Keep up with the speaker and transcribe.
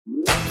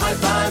High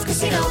Five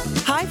Casino.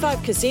 High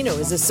Five Casino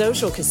is a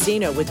social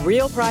casino with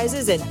real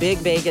prizes and big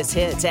Vegas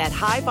hits at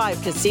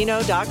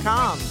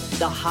highfivecasino.com.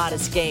 The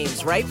hottest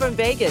games right from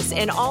Vegas,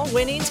 and all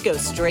winnings go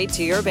straight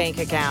to your bank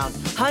account.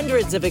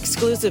 Hundreds of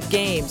exclusive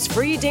games,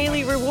 free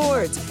daily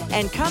rewards,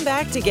 and come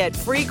back to get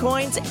free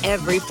coins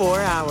every 4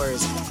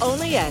 hours.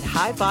 Only at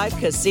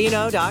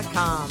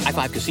highfivecasino.com. High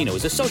Five Casino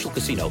is a social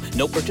casino.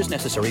 No purchase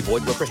necessary.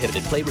 Void where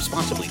prohibited. Play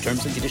responsibly.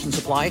 Terms and conditions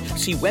apply.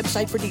 See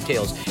website for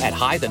details at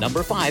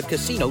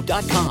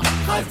high5casino.com.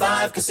 High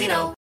Five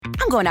Casino.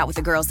 I'm going out with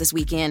the girls this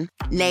weekend.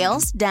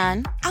 Nails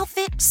done.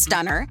 Outfit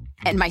stunner.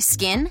 And my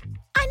skin?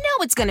 I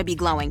know it's going to be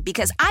glowing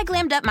because I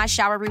glammed up my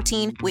shower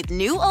routine with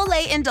new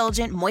Olay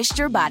Indulgent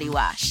Moisture Body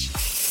Wash.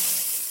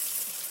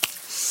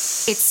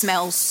 It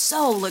smells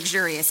so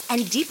luxurious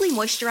and deeply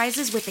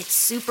moisturizes with its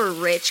super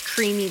rich,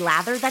 creamy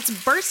lather that's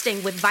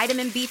bursting with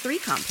vitamin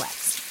B3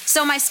 complex.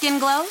 So my skin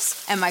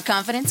glows and my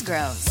confidence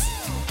grows.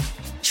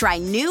 Try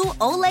new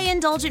Olay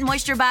Indulgent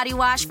Moisture Body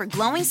Wash for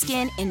glowing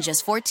skin in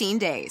just 14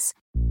 days.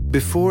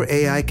 Before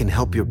AI can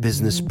help your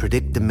business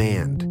predict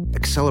demand,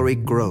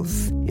 accelerate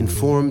growth,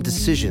 inform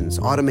decisions,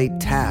 automate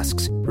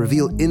tasks,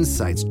 reveal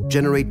insights,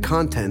 generate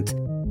content,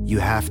 you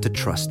have to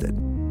trust it.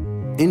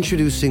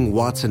 Introducing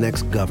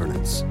watsonx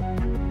Governance,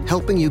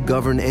 helping you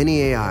govern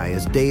any AI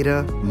as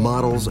data,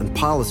 models, and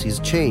policies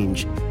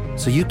change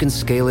so you can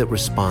scale it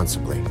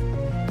responsibly.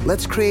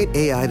 Let's create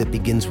AI that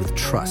begins with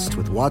trust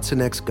with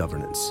watsonx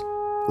Governance.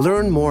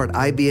 Learn more at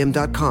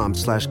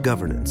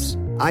ibm.com/governance.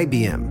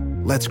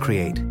 IBM. Let's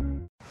create.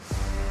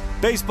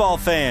 Baseball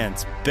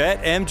fans,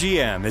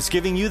 BetMGM is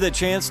giving you the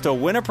chance to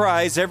win a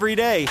prize every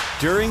day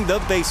during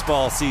the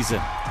baseball season.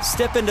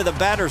 Step into the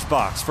batter's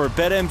box for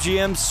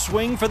BetMGM's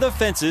Swing for the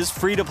Fences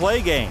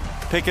free-to-play game.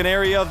 Pick an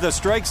area of the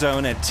strike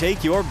zone and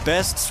take your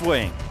best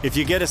swing. If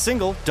you get a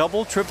single,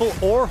 double, triple,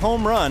 or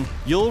home run,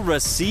 you'll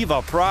receive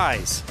a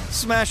prize.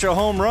 Smash a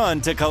home run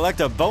to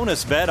collect a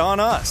bonus bet on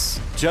us.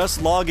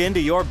 Just log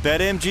into your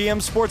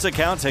BetMGM sports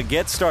account to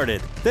get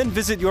started. Then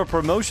visit your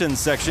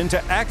promotions section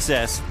to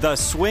access the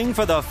Swing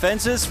for the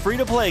Fences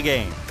free-to-play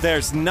game.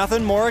 There's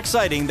nothing more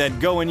exciting than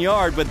going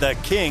yard with the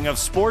king of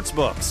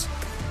sportsbooks.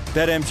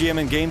 BetMGM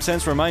and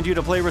GameSense remind you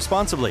to play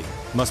responsibly.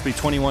 Must be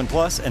 21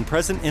 plus and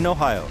present in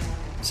Ohio.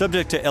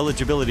 Subject to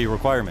eligibility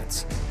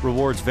requirements.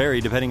 Rewards vary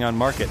depending on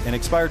market and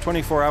expire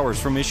 24 hours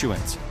from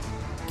issuance.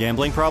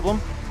 Gambling problem?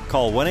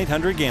 Call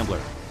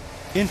 1-800-GAMBLER.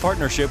 In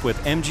partnership with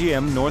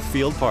MGM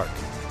Northfield Park.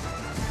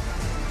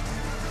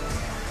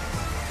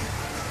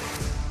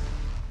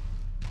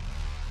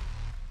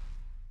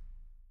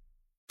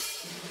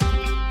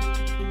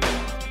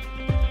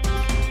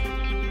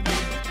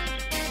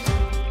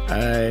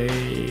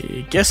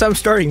 I guess I'm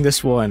starting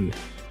this one.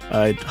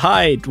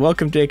 Hi,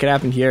 welcome to It Could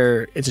Happen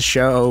Here. It's a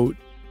show.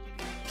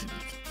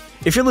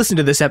 If you're listening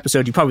to this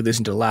episode, you probably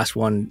listened to the last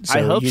one. So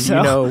I hope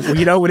so.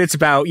 You know what it's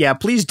about. Yeah,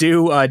 please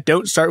do.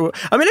 Don't start with...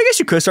 I mean, I guess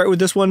you could start with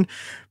this one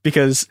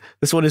because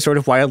this one is sort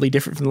of wildly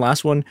different from the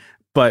last one.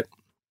 But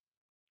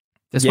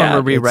this one we're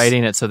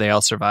rewriting it so they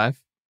all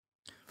survive.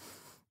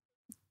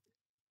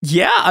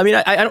 Yeah, I mean,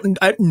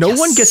 no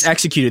one gets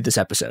executed this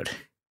episode.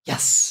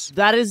 Yes.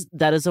 That is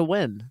a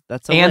win.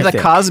 That's a and win. the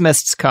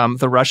Cosmists come,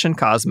 the Russian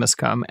Cosmists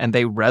come, and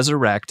they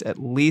resurrect at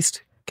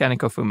least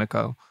Kaneko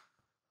Fumiko.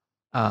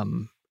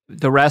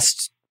 The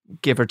rest,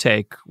 give or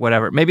take,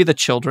 whatever. Maybe the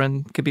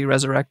children could be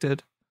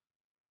resurrected.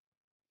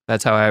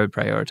 That's how I would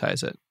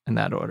prioritize it in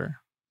that order.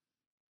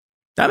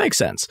 That makes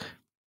sense.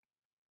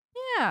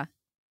 Yeah.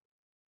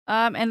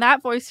 And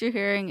that voice you're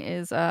hearing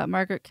is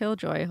Margaret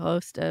Killjoy,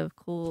 host of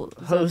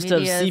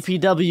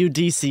CPW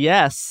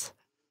DCS.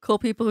 Cool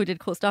People Who Did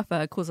Cool Stuff,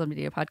 a Cool Zone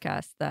Media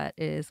podcast that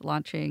is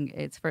launching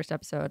its first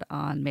episode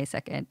on May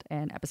 2nd,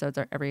 and episodes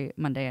are every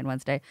Monday and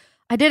Wednesday.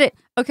 I did it.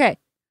 Okay.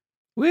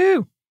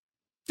 Woo.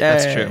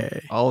 That's true.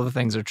 All of the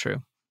things are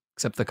true,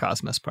 except the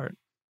Cosmos part.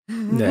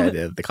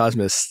 The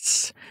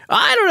Cosmists.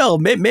 I don't know.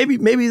 Maybe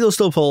they'll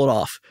still pull it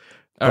off.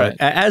 All right.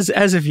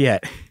 As of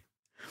yet.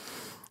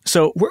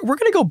 So we're going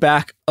to go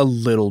back a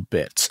little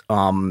bit.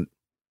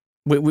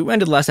 We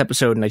ended the last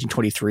episode in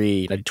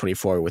 1923,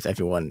 1924 with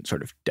everyone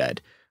sort of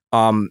dead.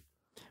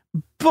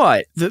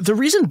 But the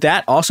reason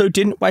that also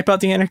didn't wipe out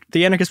the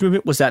anarchist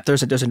movement was that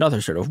there's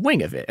another sort of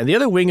wing of it. And the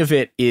other wing of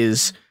it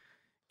is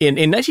in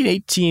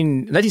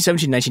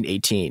 1917,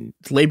 1918,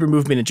 the labor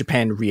movement in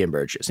Japan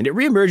reemerges. And it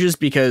reemerges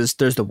because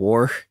there's the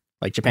war,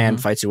 like Japan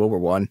fights in World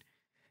War I,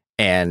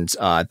 and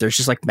there's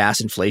just like mass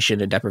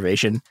inflation and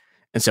deprivation.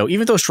 And so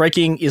even though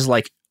striking is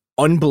like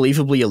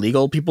unbelievably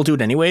illegal, people do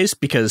it anyways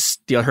because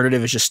the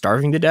alternative is just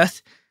starving to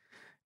death.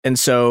 And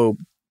so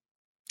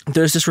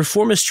there's this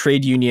reformist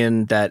trade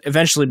union that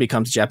eventually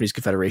becomes the Japanese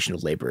Confederation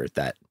of Labor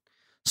that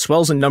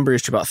swells in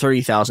numbers to about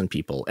 30,000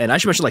 people. And I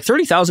should mention, like,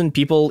 30,000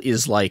 people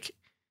is like,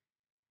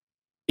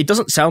 it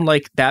doesn't sound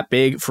like that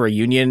big for a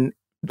union.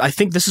 I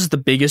think this is the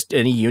biggest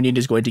any union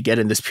is going to get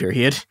in this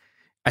period.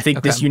 I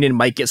think this union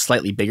might get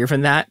slightly bigger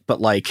than that,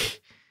 but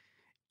like,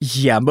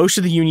 yeah, most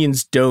of the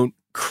unions don't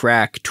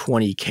crack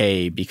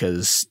 20K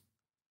because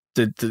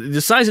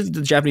the size of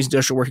the Japanese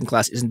industrial working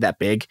class isn't that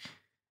big.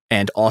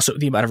 and also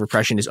the amount of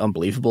repression is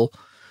unbelievable.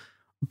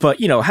 But,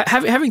 you know,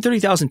 having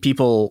 30,000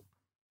 people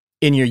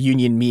in your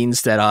union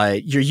means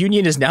that your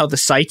union is now the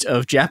site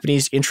of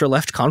Japanese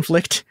intra-left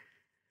conflict,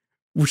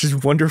 which is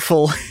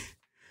wonderful.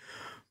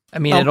 I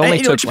mean, it only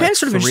took Japan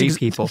sort of 3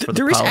 people for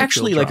the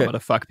actually drama to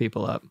fuck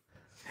people up.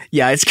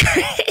 Yeah, it's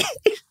great.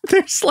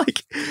 There's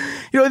like,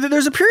 you know,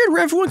 there's a period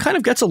where everyone kind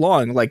of gets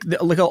along. Like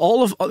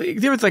everyone on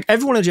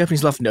the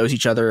Japanese left knows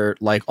each other.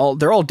 Like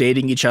they're all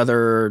dating each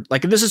other.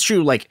 Like, and this is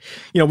true. Like,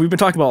 you know, we've been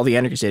talking about all the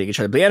anarchists dating each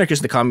other. But the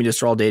anarchists and the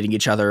communists are all dating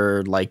each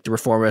other. Like the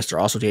reformists are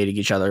also dating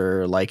each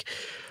other. Like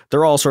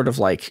they're all sort of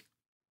like,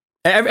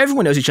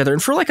 everyone knows each other.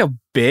 And for like a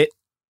bit,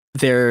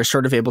 they're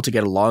sort of able to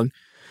get along.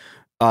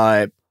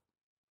 But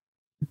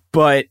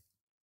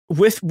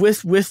with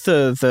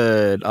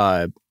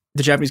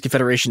the Japanese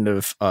Confederation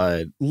of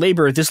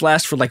Labor, this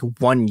lasts for like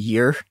 1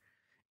 year.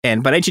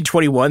 And by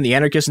 1921, the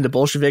anarchists and the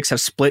Bolsheviks have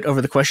split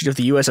over the question of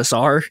the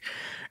USSR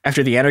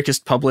after the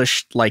anarchists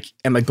published like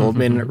Emma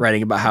Goldman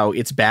writing about how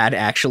it's bad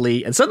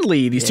actually. And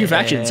suddenly these two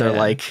factions are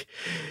like,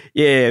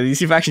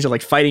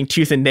 fighting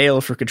tooth and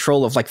nail for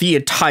control of like the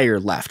entire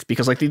left,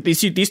 because like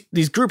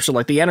these groups are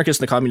like the anarchists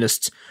and the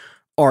communists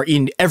are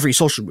in every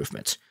social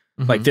movement.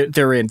 Like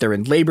they're in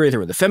labor,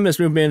 they're in the feminist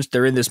movement,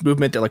 they're in this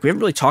movement that like we haven't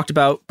really talked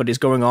about, but is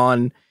going on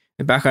in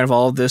the background of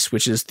all of this,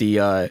 which is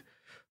the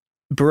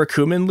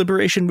Burakumin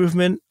liberation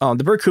movement.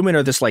 The Burakumin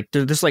are this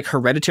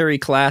hereditary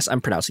class. I'm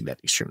pronouncing that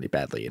extremely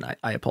badly, and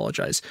I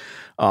apologize.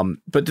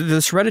 But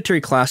this hereditary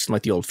class in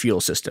like the old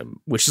feudal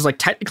system, which is like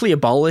technically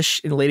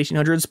abolished in the late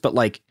 1800s, but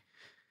like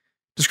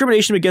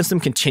discrimination against them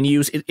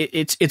continues.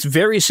 It's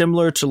very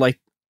similar to like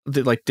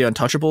the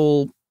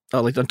untouchable,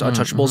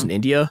 untouchables in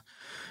India.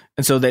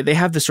 And so they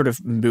have this sort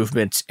of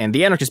movement, and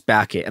the anarchists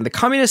back it, and the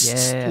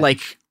communists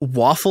like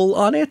waffle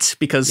on it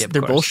because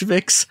they're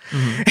Bolsheviks.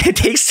 It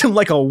takes them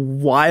like a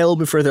while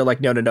before they're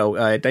like, no,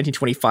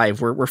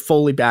 1925, we're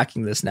fully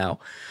backing this now.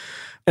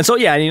 And so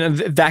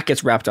that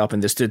gets wrapped up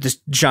in this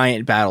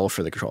giant battle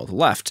for the control of the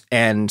left,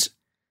 and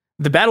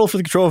the battle for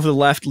the control of the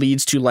left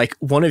leads to like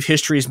one of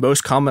history's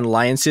most common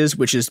alliances,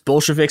 which is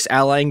Bolsheviks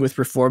allying with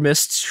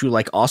reformists who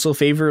like also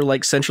favor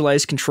like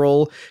centralized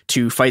control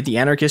to fight the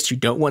anarchists who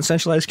don't want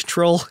centralized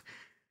control.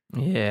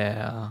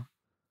 Yeah.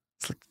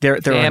 It's like there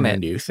are no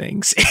new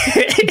things.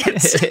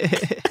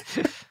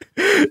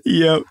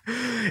 Yep.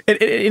 And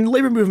in the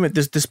labor movement,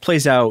 this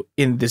plays out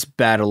in this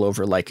battle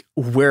over like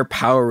where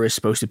power is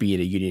supposed to be in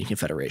a union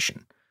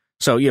confederation.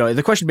 So, you know,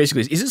 the question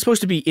basically is it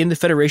supposed to be in the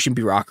federation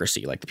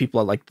bureaucracy, like the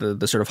people at like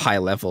the sort of high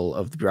level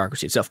of the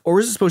bureaucracy itself, or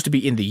is it supposed to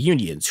be in the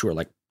unions who are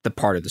like the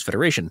part of this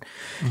federation?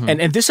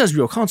 And this has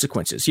real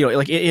consequences. You know,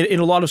 like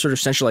in a lot of sort of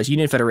centralized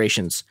union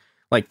federations,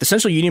 like the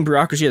central union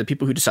bureaucracy are the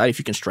people who decide if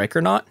you can strike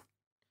or not.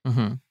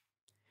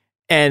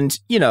 And,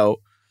 you know,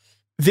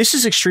 this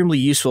is extremely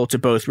useful to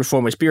both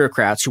reformist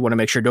bureaucrats who want to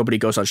make sure nobody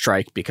goes on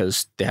strike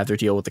because they have their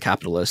deal with the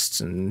capitalists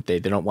and they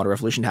don't want a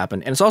revolution to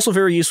happen. And it's also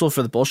very useful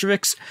for the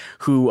Bolsheviks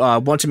who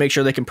want to make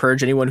sure they can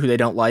purge anyone who they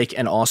don't like,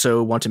 and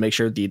also want to make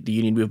sure the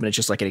union movement is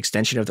just like an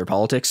extension of their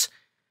politics.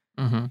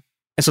 And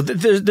so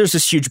there's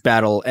this huge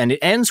battle, and it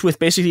ends with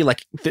basically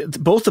like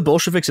both the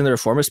Bolsheviks and the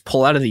reformists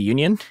pull out of the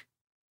union.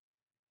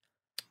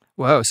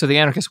 Whoa, so the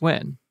anarchists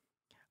win.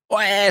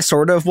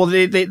 Sort of. Well,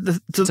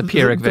 it's a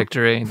Pyrrhic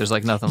victory. There's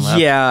like nothing left.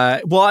 Yeah.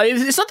 Well,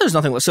 it's not there's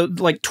nothing left. So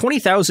like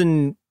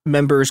 20,000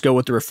 members go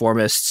with the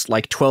reformists,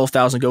 like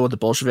 12,000 go with the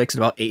Bolsheviks,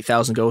 and about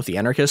 8,000 go with the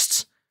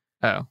anarchists.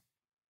 Oh.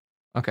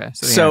 Okay.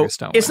 So the anarchists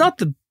don't it's win. not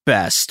the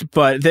best,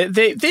 but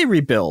they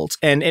rebuild.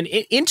 And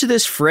into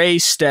this fray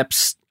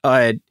steps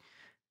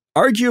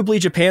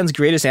arguably Japan's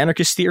greatest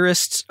anarchist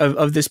theorist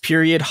of this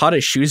period, Hada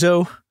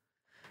Shuzo.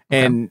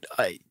 And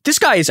this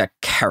guy is a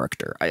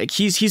character.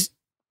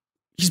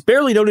 He's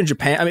barely known in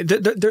Japan. I mean,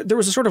 there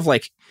was a sort of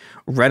like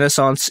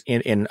renaissance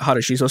in Hada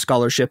Shuzo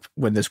scholarship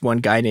when this one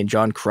guy named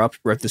John Krupp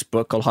wrote this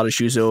book called Hada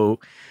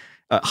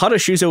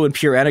Shuzo and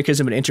Pure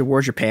Anarchism in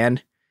Interwar Japan,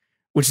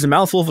 which is a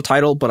mouthful of a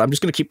title, but I'm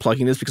just going to keep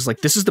plugging this because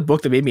like this is the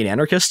book that made me an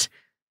anarchist.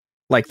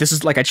 Like this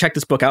is like I checked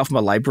this book out from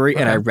a library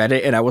and I read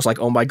it and I was like,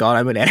 oh my God,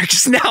 I'm an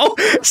anarchist now.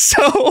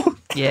 So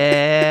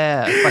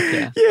yeah, fuck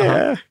yeah.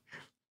 Yeah.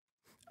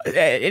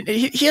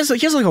 Shuzo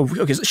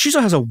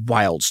has a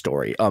wild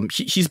story.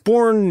 He's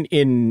born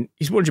in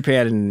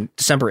Japan in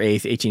December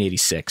 8th,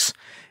 1886.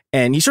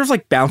 And he sort of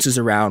like bounces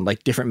around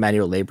like different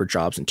manual labor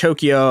jobs in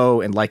Tokyo.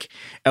 And like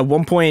at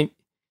one point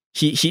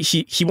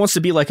he wants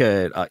to be like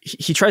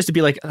he tries to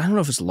be like, I don't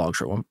know if it's a long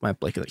short one.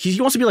 He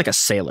wants to be like a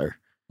sailor.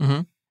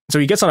 So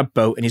he gets on a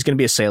boat and he's going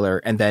to be a sailor.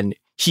 And then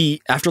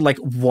after like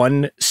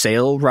one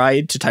sail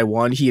ride to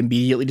Taiwan, he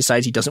immediately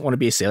decides he doesn't want to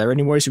be a sailor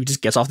anymore. So he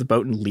just gets off the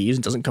boat and leaves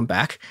and doesn't come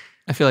back.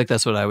 I feel like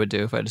that's what I would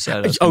do if I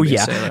decided I was going to be a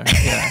sailor.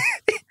 Yeah.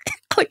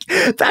 Like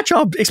that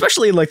job,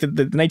 especially in like the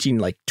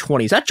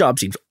 1920s, that job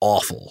seems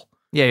awful.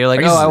 Yeah, you're like,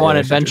 oh, I want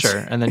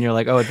adventure. And then you're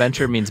like, oh,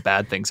 adventure means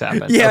bad things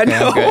happen. Yeah, okay,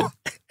 no. I'm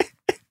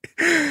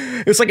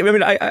good. It's like, I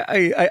mean,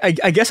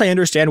 I guess I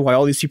understand why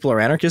all these people are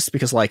anarchists,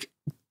 because like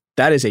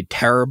that is a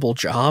terrible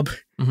job.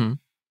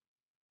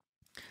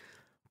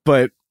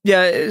 But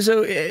yeah,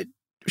 so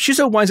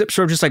Shuzo winds up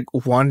sort of just like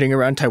wandering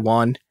around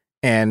Taiwan.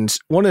 And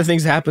one of the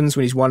things that happens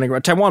when he's wandering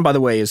around, Taiwan, by the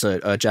way, is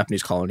a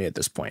Japanese colony at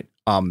this point.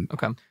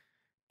 Okay.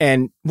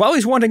 And while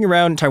he's wandering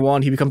around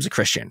Taiwan, he becomes a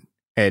Christian.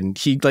 And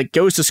he like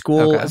goes to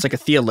school as like a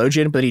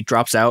theologian, but then he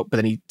drops out. But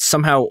then he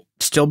somehow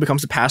still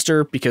becomes a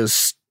pastor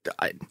because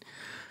I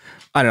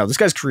don't know. This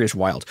guy's career is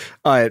wild.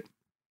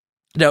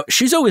 Now,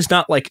 Shuzo is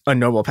not like a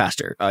normal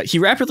pastor. He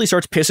rapidly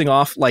starts pissing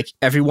off like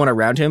everyone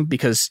around him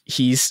because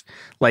he's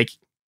like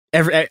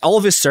all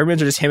of his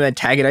sermons are just him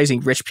antagonizing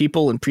rich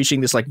people and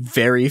preaching this like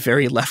very,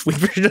 very left-wing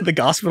version of the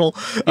gospel.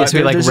 So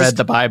he like read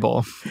the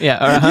Bible.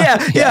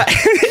 Yeah. Yeah.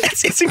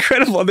 It's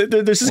incredible.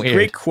 There's this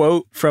great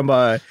quote from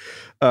Hara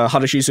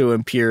Shizu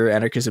in Pure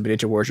Anarchism in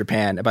Interwar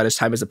Japan about his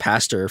time as a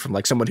pastor from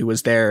like someone who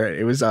was there.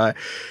 It was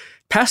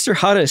Pastor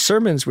Hara's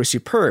sermons were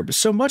superb,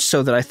 so much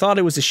so that I thought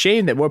it was a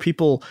shame that more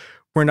people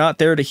were not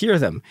there to hear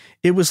them.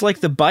 It was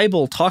like the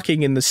Bible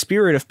talking in the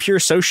spirit of pure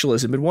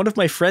socialism, and one of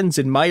my friends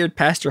admired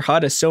Pastor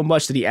Hara so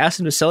much that he asked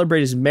him to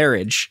celebrate his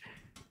marriage.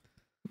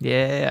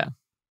 Yeah.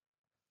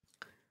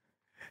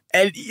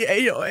 And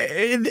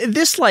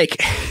this like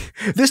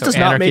this so does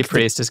not make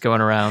priest is going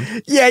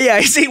around.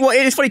 Yeah. See, well,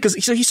 it's funny because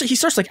he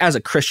starts like as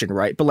a Christian,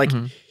 right? But like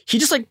he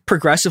just like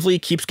progressively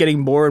keeps getting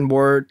more and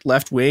more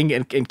left wing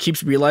and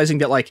keeps realizing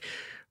that like,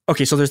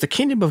 okay, so there's the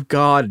kingdom of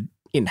God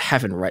in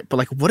heaven, right? But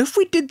like, what if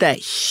we did that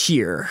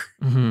here?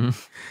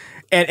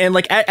 And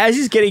like as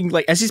he's getting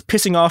like as he's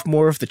pissing off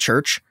more of the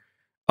church,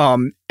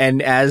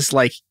 and as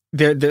like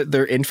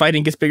their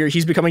infighting gets bigger,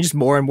 he's becoming just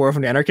more and more of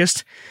an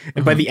anarchist.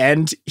 And by the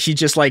end, he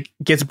just like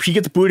gets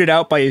booted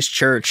out by his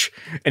church,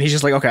 and he's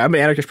just like, okay, I'm an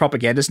anarchist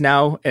propagandist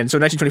now. And so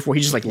in 1924,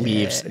 he just like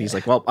leaves, and he's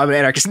like, well, I'm an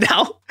anarchist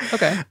now.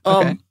 Okay.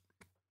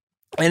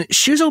 And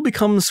Shuzo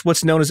becomes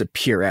what's known as a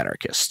pure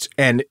anarchist,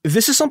 and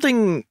this is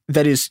something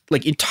that is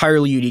like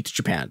entirely unique to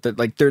Japan. That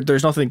like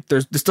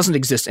this doesn't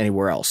exist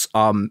anywhere else.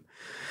 And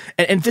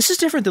this is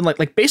different than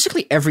like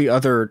basically every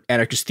other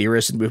anarchist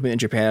theorist and movement in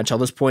Japan until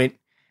this point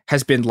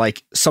has been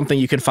like something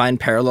you can find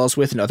parallels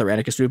with in other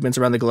anarchist movements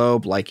around the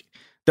globe. Like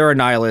there are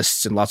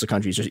nihilists in lots of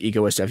countries. There's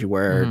egoists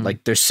everywhere.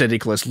 Like there's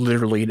syndicalists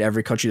literally in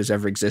every country that's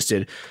ever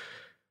existed.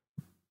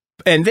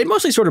 And they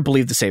mostly sort of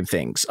believe the same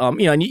things.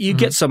 And you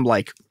get some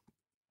like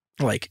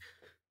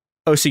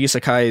Osugi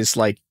Sakai's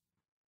like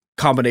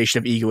combination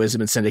of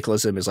egoism and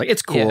syndicalism is like,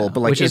 it's cool,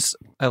 but like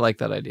I like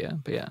that idea,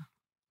 but yeah,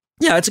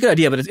 it's a good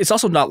idea, but it's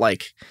also not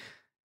like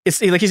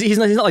it's like he's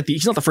not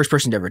the first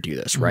person to ever do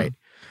this, right?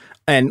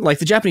 And like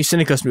the Japanese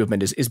syndicalist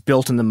movement is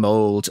built in the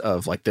mold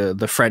of like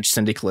the French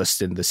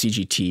syndicalists and the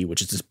CGT,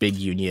 which is this big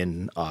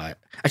union.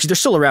 Actually, they're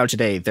still around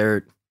today.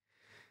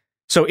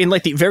 So in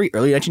like the very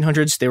early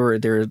 1900s, they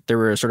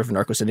were sort of an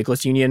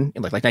anarcho-syndicalist union.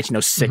 In like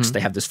 1906, they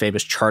have this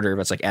famous charter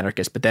that's like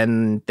anarchist, but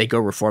then they go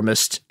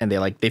reformist and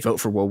they vote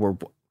for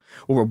World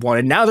War I.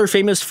 And now they're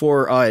famous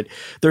for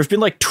there's been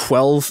like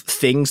 12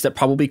 things that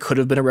probably could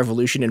have been a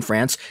revolution in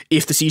France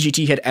if the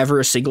CGT had ever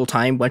a single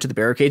time went to the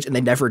barricades, and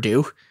they never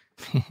do.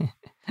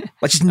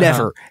 Like just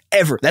never,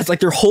 ever. That's like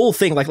their whole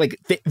thing. Like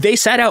they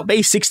sat out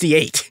May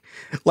 68.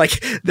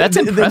 Like that's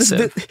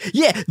impressive.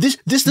 This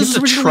is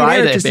originally an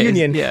anarchist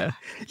union. Yeah,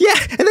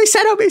 and they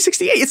sat out May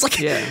 68. It's like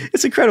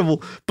it's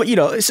incredible. But in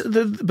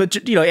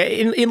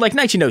like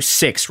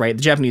 1906, right?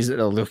 The Japanese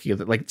looking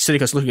at like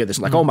syndicalists looking at this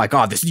and like, oh my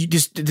god, this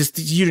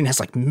union has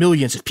like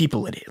millions of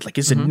people in it. Like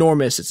it's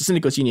enormous. It's a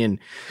syndicalist union.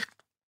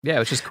 Yeah,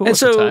 which is cool at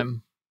the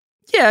time.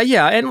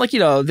 Yeah, and like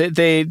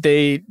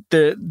the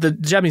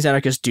Japanese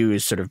anarchists do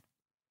is sort of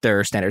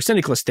their standard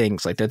syndicalist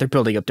things. Like they're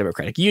building up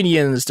democratic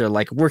unions. They're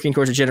like working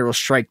towards a general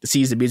strike that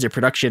sees the means of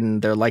production.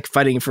 They're like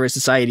fighting for a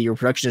society where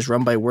production is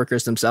run by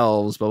workers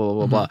themselves. Blah blah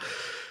blah blah.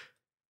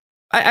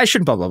 I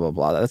shouldn't blah blah blah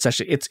blah. That's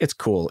actually it's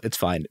cool. It's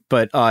fine.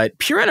 But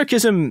pure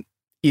anarchism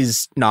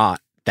is not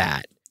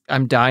that.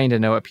 I'm dying to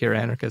know what pure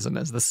anarchism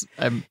is. This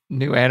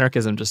new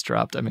anarchism just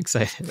dropped. I'm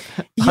excited.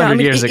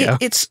 100 years ago.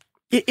 It's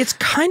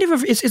kind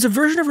of it's a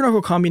version of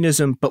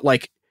anarcho-communism, but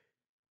like,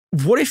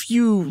 what if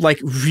you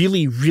like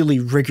really, really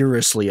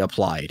rigorously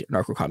applied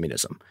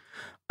anarcho-communism?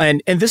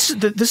 And this is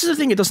the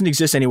thing, it doesn't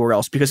exist anywhere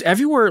else, because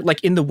everywhere,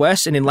 like in the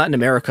West and in Latin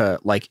America,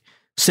 like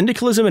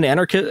syndicalism and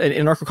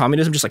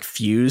anarcho-communism just like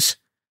fuse.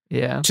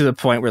 Yeah. To the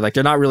point where like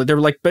they're not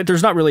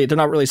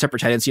really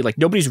separate tendency. Like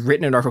nobody's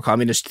written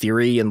anarcho-communist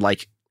theory in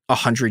like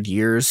 100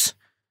 years.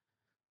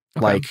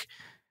 Okay.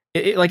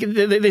 Like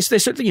they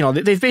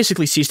certainly, they've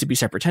basically ceased to be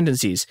separate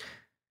tendencies.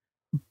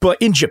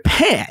 But in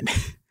Japan,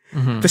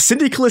 the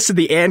syndicalists and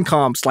the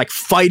ANCOMs like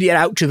fight it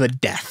out to the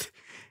death.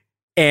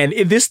 And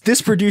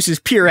this produces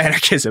pure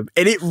anarchism,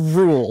 and it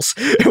rules.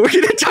 And we're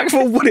going to talk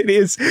about what it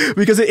is,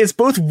 because it's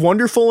both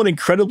wonderful and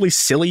incredibly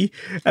silly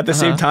at the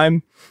same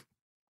time.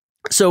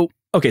 So,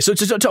 okay, so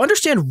to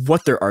understand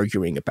what they're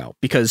arguing about,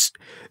 because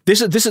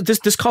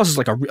this causes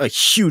like a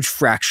huge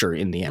fracture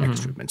in the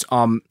anarchist movements.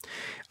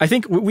 I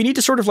think we need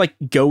to sort of like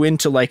go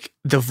into like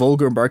the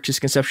vulgar Marxist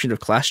conception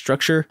of class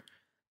structure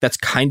that's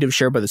kind of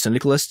shared by the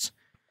syndicalists.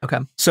 Okay.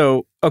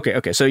 So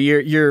so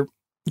you're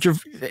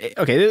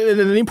okay.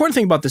 The important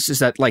thing about this is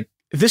that like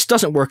this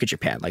doesn't work in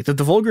Japan. Like the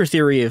vulgar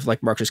theory of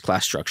like Marxist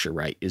class structure,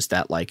 right, is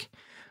that like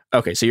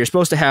okay, so you're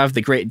supposed to have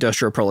the great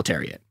industrial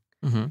proletariat.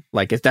 Mm-hmm.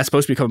 Like, if that's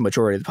supposed to become a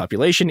majority of the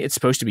population, it's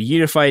supposed to be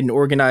unified and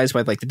organized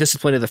by like the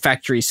discipline of the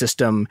factory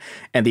system,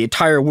 and the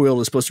entire world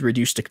is supposed to be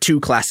reduced to two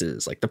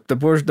classes, like the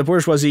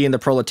bourgeoisie and the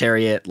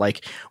proletariat,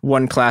 like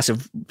one class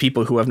of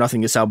people who have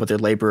nothing to sell but their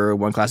labor,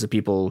 one class of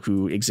people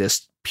who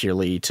exist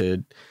purely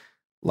to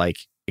like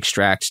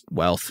extract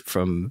wealth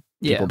from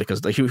people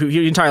because like, who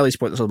entirely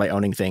support themselves by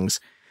owning things.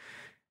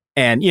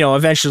 And,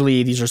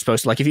 eventually these are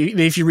supposed to, like,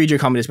 if you read your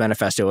Communist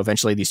Manifesto,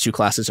 eventually these two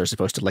classes are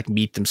supposed to, like,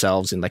 meet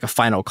themselves in, like, a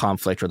final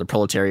conflict where the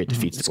proletariat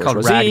defeats the bourgeoisie.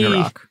 It's called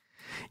Ragnarok.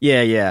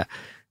 Yeah.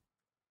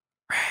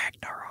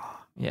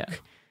 Ragnarok. Yeah.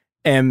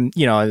 And,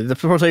 the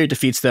proletariat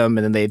defeats them,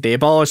 and then they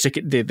abolish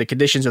the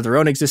conditions of their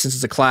own existence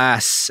as a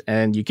class,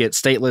 and you get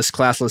stateless,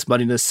 classless,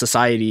 moneyless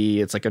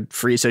society. It's like a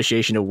free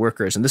association of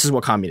workers, and this is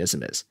what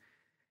communism is.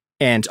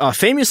 And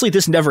famously,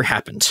 this never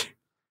happened.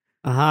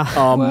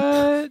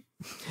 What?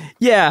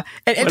 Yeah,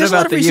 and what there's about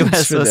a lot of the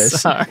reasons for this.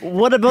 USSR?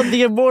 What about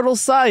the immortal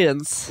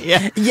science?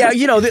 Yeah,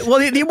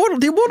 the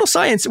immortal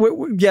science.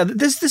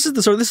 This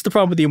is the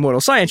problem with the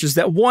immortal science is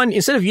that one,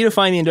 instead of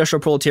unifying the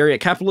industrial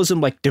proletariat, capitalism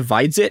like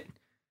divides it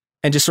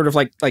and just sort of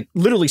like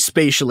literally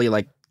spatially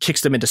like kicks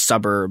them into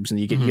suburbs, and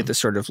you get this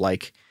sort of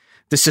like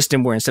the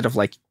system where instead of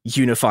like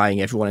unifying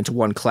everyone into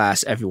one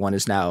class, everyone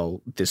is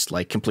now this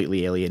like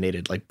completely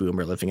alienated like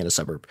boomer living in a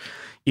suburb,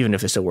 even if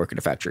they still work in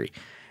a factory.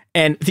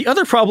 And the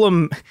other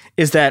problem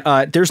is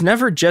that there's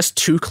never just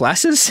two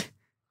classes.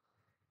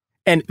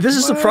 And this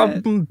is the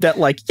problem that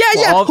like,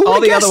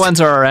 all the other ones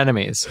are our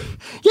enemies.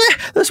 Yeah,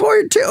 that's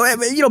weird too. I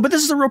mean, but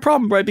this is a real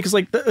problem, right? Because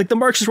like the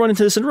Marxists run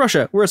into this in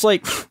Russia where it's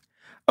like,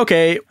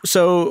 okay,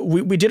 so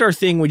we did our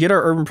thing. We did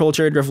our urban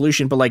proletariat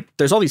revolution, but like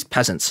there's all these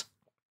peasants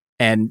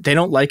and they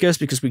don't like us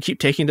because we keep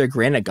taking their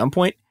grain at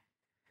gunpoint.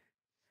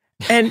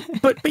 And,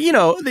 but so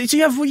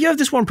you have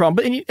this one problem,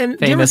 but and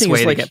the other thing way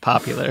is like, to get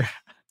popular.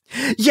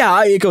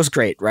 Yeah, it goes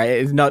great,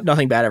 right?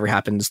 Nothing bad ever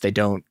happens. They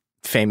don't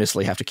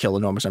famously have to kill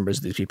enormous numbers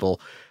of these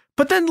people.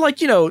 But then, like,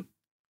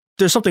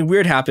 there's something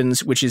weird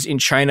happens, which is in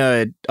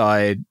China,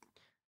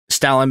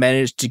 Stalin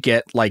managed to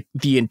get like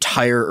the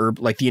entire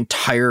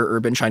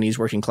urban Chinese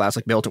working class,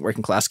 like militant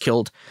working class,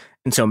 killed.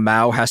 And so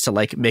Mao has to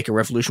like make a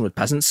revolution with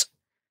peasants.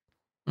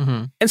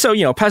 Mm-hmm. And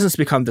so, peasants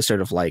become this sort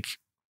of like,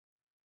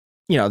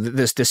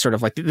 this sort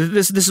of like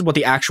this is what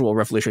the actual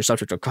revolutionary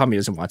subject of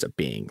communism winds up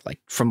being, like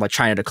from like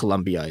China to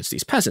Colombia, it's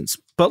these peasants.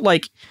 But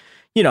like,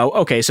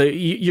 okay, so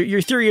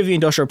your theory of the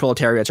industrial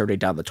proletariat is already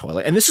down the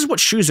toilet, and this is what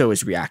Shuzo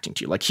is reacting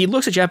to. Like he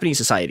looks at Japanese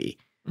society,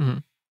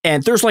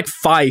 and there's like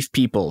 5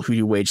 people who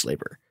do wage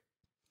labor.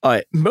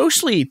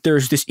 Mostly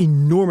there's this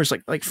enormous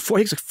like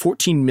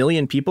 14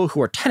 million people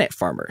who are tenant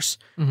farmers,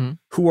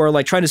 who are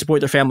like trying to support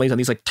their families on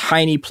these like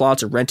tiny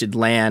plots of rented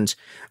land.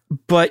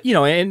 But,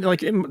 and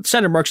like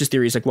standard Marxist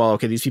theory is like, well,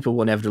 okay, these people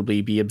will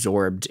inevitably be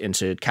absorbed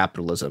into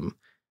capitalism,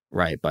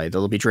 right?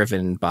 They'll be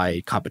driven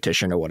by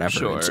competition or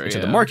whatever into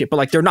the market. But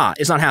like they're not.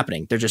 It's not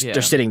happening. They're just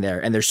they're sitting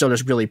there and they're still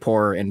just really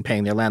poor and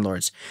paying their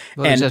landlords.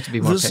 Well, you just have to be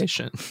more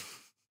patient.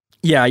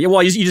 Yeah.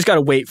 Well, you just got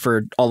to wait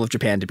for all of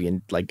Japan to be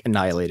like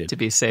annihilated, to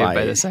be saved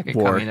by the second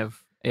war. coming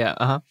of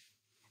Yeah.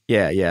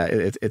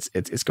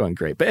 It's going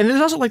great. But and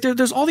there's also like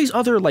there's all these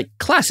other like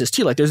classes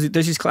too. Like there's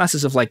these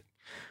classes of like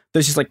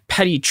there's these like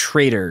petty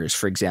traders,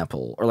 for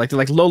example, or like they're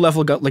like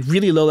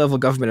really low level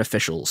government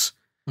officials.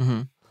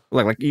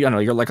 Like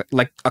you're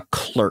like a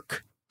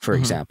clerk, for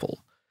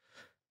example,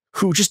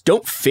 who just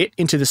don't fit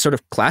into this sort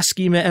of class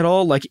schema at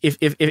all. Like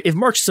if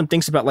Marxism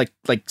thinks about like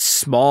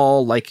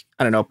small, like,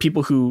 I don't know,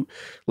 people who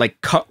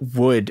like cut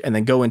wood and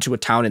then go into a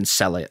town and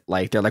sell it.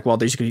 Like they're like, well,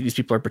 these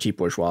people are petit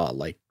bourgeois,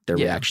 like they're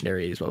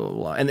reactionaries, blah, blah,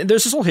 blah. And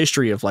there's this whole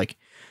history of like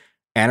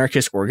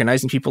anarchists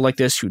organizing people like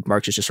this who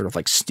Marxists just sort of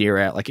like sneer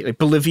at. Like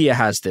Bolivia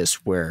has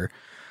this where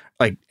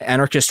like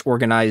anarchists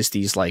organize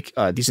these like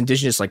these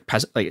indigenous like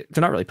peasant, like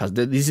they're not really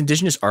peasant, these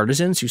indigenous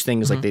artisans whose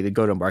thing is like they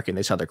go to a market and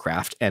they sell their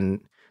craft. And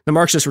the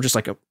Marxists were just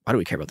like, why do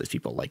we care about these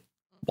people? Like,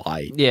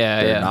 why?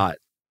 They're not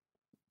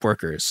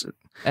workers.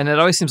 And it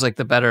always seems like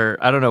the better,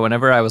 I don't know,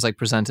 whenever I was like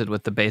presented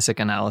with the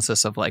basic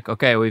analysis of like,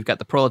 okay, we've got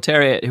the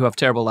proletariat who have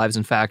terrible lives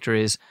in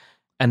factories,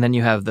 and then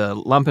you have the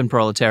lumpen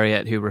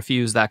proletariat who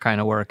refuse that kind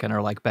of work and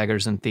are like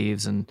beggars and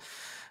thieves and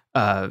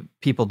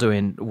people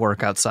doing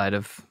work outside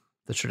of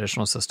the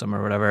traditional system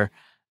or whatever.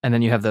 And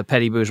then you have the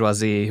petty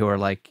bourgeoisie who are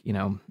like,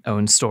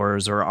 own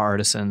stores or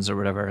artisans or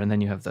whatever. And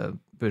then you have the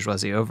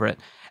bourgeoisie over it.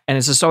 And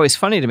it's just always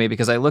funny to me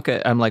because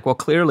I'm like, well,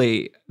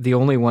 clearly the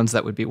only ones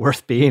that would be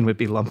worth being would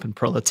be lumpen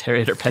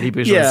proletariat or petty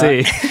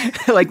bourgeoisie.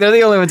 Like they're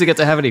the only ones who get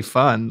to have any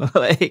fun.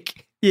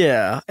 Like,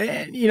 yeah.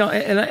 And,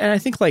 and I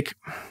think like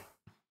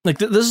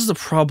this is the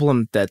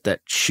problem that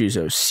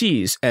Shuzo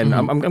sees. And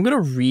I'm going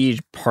to read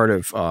part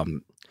of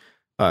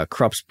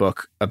Krupp's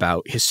book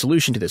about his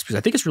solution to this because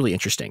I think it's really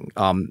interesting.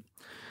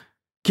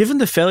 Given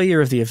the failure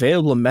of the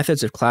available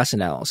methods of class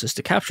analysis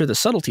to capture the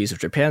subtleties of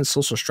Japan's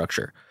social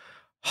structure,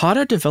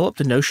 Hara developed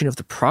the notion of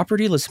the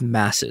propertyless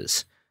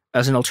masses,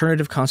 as an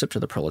alternative concept to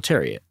the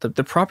proletariat. The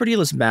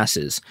propertyless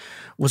masses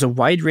was a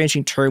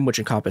wide-ranging term which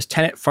encompassed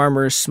tenant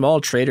farmers, small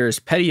traders,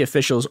 petty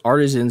officials,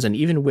 artisans, and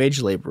even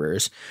wage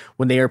laborers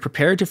when they are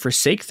prepared to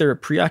forsake their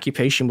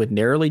preoccupation with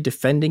narrowly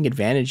defending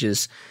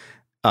advantages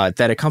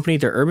that accompany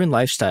their urban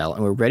lifestyle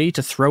and were ready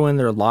to throw in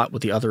their lot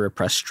with the other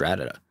oppressed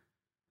strata.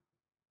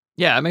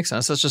 Yeah, it makes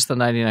sense. That's just the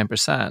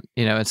 99%.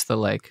 It's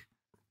the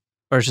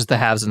or it's just the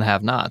haves and the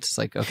have-nots. It's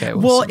like, okay.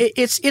 Well,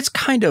 it's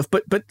kind of,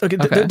 but okay,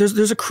 Okay.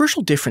 There's a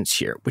crucial difference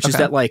here, which is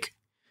that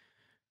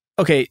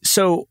okay,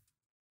 so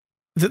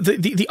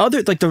the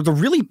other the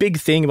really big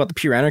thing about the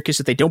pure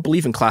anarchists is that they don't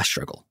believe in class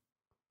struggle.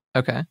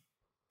 Okay.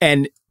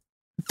 And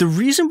the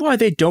reason why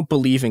they don't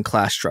believe in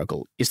class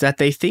struggle is that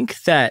they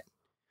think that,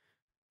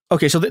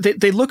 okay, so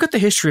they look at the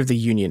history of the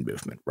union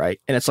movement, right?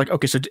 And it's like,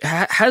 okay, so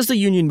has the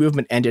union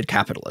movement ended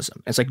capitalism?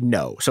 And it's like,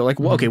 no. So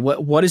well, okay,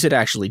 what does it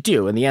actually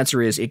do? And the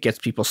answer is it gets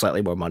people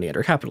slightly more money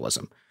under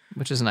capitalism.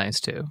 Which is nice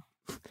too.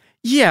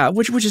 Yeah,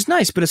 which is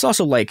nice, but it's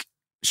also like,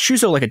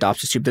 Shuzo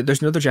adopts this too.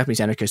 There's another Japanese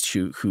anarchist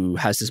who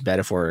has this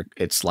metaphor.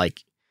 It's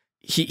like,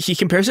 he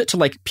compares it to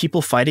like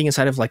people fighting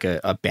inside of like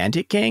a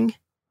bandit gang.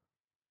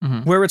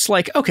 Mm-hmm. Where it's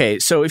like, okay,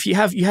 so if you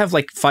have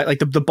like fight, like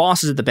the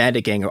bosses of the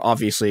bandit gang are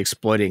obviously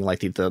exploiting like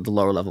the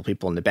lower level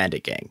people in the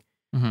bandit gang.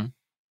 Mm-hmm.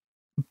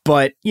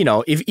 But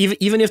if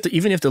even if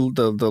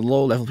the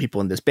low level people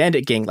in this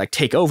bandit gang like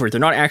take over, they're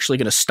not actually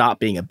going to stop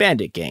being a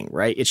bandit gang,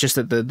 right? It's just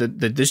that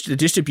the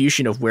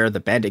distribution of where the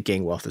bandit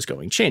gang wealth is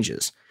going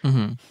changes.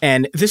 Mm-hmm.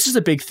 And this is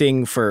a big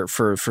thing for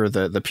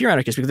the pure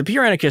anarchists, because the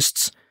pure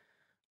anarchists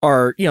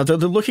are, they're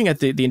looking at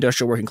the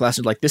industrial working class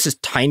and like, this is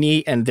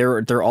tiny and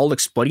they're all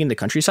exploiting the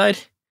countryside.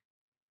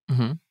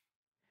 Mm-hmm.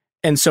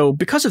 And so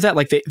because of that,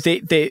 like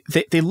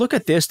they look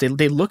at this,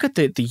 they look at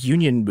the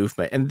union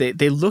movement and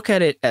they look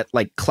at it at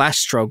like class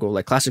struggle,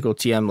 like classical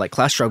TM, like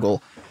class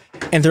struggle.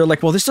 And they're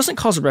like, well, this doesn't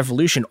cause a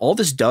revolution. All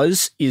this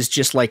does is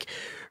just like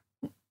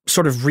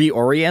sort of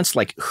reorients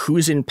like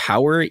who's in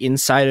power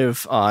inside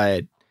of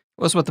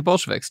was what the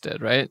Bolsheviks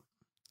did, right?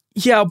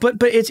 Yeah, but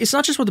it's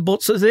not just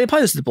what so they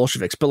apply this to the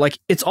Bolsheviks, but like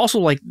it's also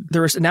like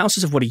there's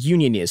analysis of what a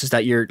union is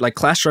that you're like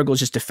class struggle is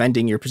just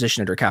defending your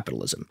position under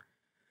capitalism.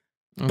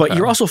 Okay. But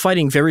you're also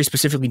fighting very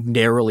specifically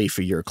narrowly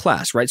for your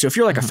class, right? So if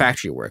you're like a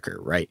factory worker,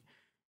 right,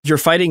 you're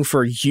fighting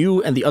for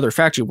you and the other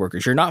factory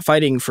workers. You're not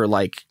fighting for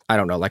like, I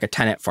don't know, like a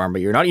tenant farmer.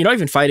 You're not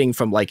even fighting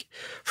for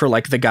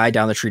the guy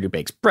down the street who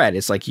bakes bread.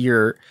 It's like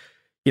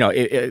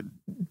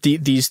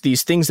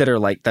these things that are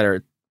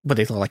what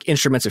they call like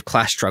instruments of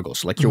class struggle.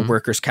 So like your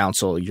workers'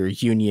 council, your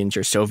unions,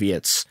 your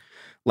Soviets,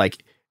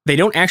 like they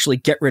don't actually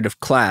get rid of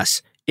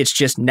class. It's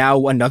just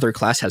now another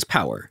class has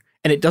power.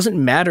 And it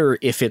doesn't matter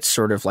if it's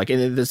sort of like,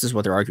 and this is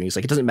what they're arguing, is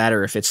like, it doesn't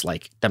matter if it's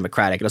like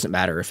democratic. It doesn't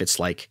matter if it's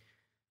like,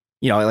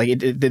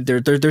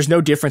 there's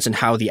no difference in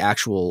how the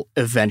actual,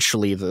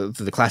 eventually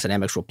the class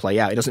dynamics will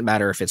play out. It doesn't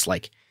matter if it's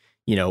like,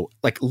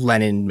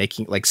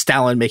 like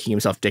Stalin making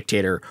himself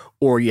dictator,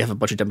 or you have a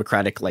bunch of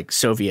democratic like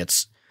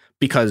Soviets,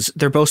 because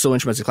they're both still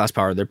instruments of class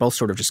power. They're both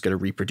sort of just going to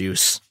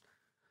reproduce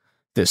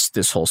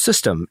this whole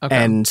system. Okay.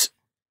 And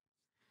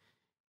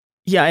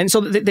yeah, and so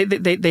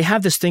they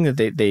have this thing that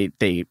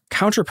they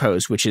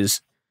counterpose, which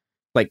is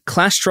like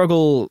class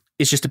struggle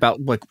is just about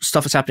like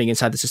stuff that's happening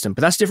inside the system,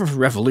 but that's different from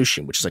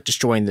revolution, which is like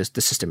destroying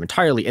the system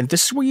entirely. And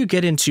this is where you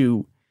get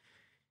into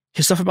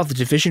his stuff about the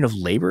division of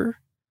labor,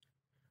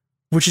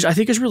 which I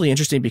think is really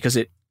interesting, because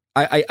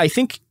I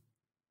think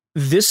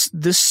this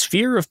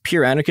sphere of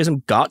pure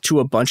anarchism got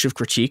to a bunch of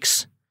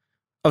critiques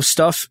of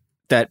stuff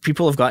that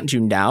people have gotten to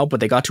now,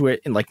 but they got to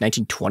it in like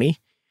 1920.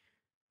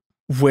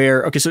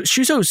 Where, okay, so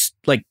Shuzo's,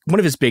 like, one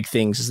of his big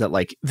things is that,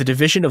 like, the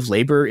division of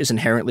labor is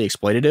inherently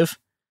exploitative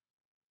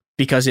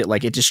because it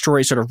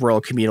destroys sort of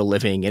rural communal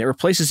living, and it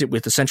replaces it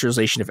with the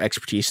centralization of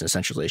expertise and the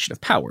centralization of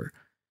power.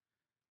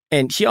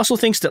 And he also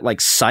thinks that,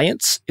 like,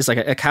 science is, like,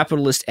 a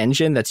capitalist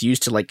engine that's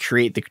used to, like,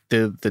 create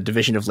the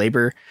division of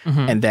labor,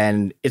 and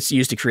then it's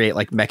used to create,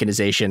 like,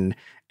 mechanization,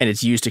 and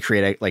it's used to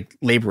create, like,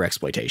 labor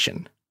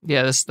exploitation.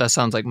 Yeah, that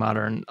sounds like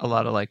modern, a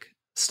lot of, like,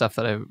 stuff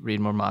that I read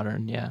more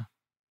modern, yeah.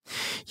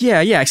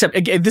 Yeah, except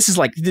again, this is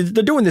like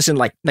they're doing this in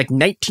like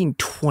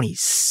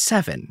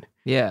 1927.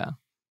 Yeah,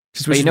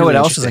 but you know what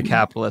else is a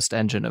capitalist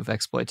engine of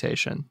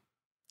exploitation?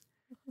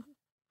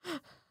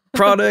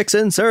 Products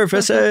and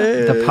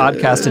services. The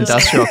podcast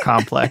industrial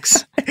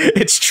complex.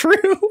 It's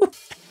true.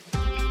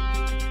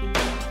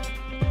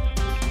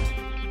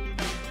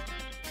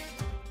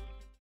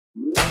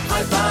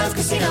 High Five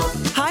Casino.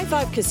 High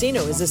Five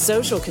Casino is a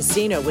social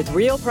casino with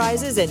real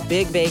prizes and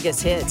big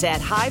Vegas hits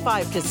at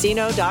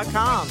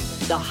highfivecasino.com.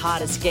 The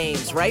hottest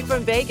games right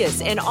from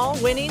Vegas, and all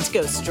winnings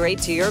go straight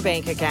to your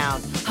bank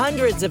account.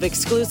 Hundreds of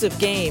exclusive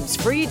games,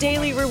 free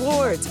daily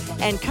rewards,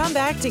 and come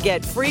back to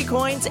get free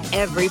coins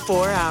every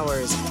 4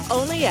 hours.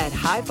 Only at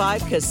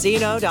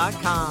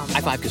highfivecasino.com.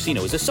 High Five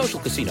Casino is a social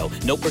casino.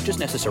 No purchase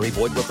necessary.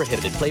 Void where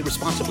prohibited. Play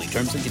responsibly.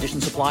 Terms and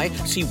conditions apply.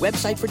 See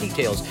website for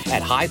details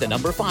at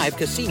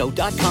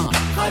high5casino.com.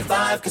 High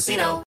Five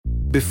Casino.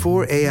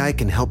 Before AI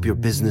can help your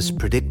business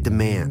predict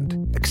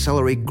demand,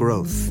 accelerate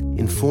growth,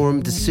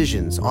 inform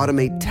decisions,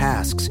 automate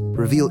tasks,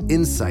 reveal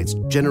insights,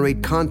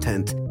 generate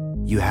content,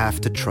 you have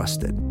to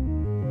trust it.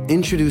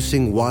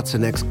 Introducing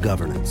Watson X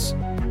Governance,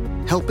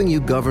 helping you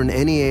govern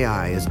any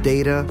AI as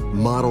data,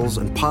 models,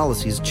 and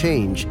policies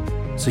change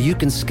so you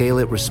can scale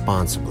it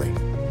responsibly.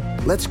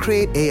 Let's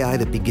create AI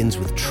that begins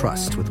with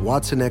trust with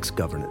Watson X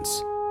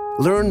Governance.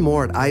 Learn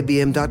more at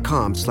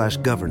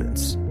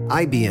ibm.com/governance.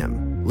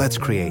 IBM. Let's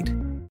create.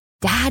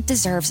 Dad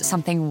deserves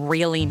something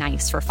really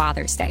nice for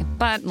Father's Day,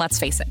 but let's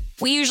face it,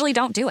 we usually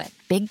don't do it.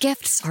 Big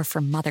gifts are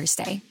for Mother's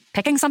Day.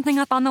 Picking something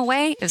up on the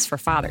way is for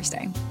Father's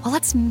Day. Well,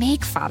 let's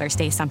make Father's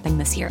Day something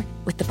this year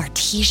with the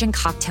Bartesian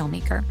Cocktail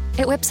Maker.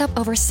 It whips up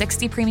over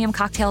 60 premium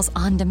cocktails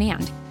on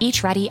demand,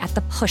 each ready at the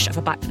push of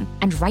a button.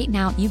 And right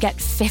now, you get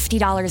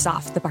 $50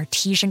 off the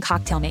Bartesian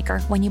Cocktail Maker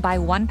when you buy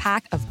one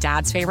pack of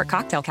Dad's favorite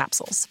cocktail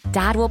capsules.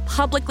 Dad will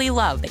publicly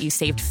love that you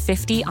saved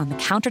 $50 on the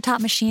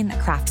countertop machine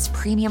that crafts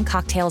premium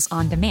cocktails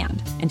on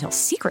demand. And he'll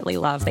secretly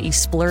love that you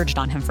splurged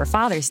on him for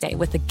Father's Day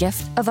with the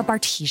gift of a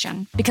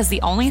Bartesian. Because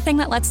the only thing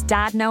that lets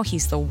Dad know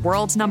he's the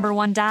world's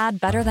 #1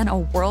 dad better than a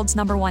world's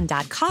 #1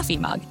 dad coffee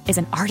mug is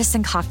an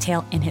artisan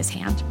cocktail in his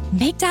hand.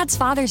 Make Dad's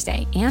Father's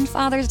Day and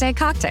Father's Day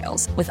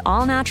cocktails with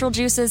all natural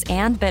juices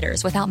and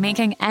bitters without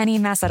making any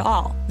mess at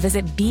all.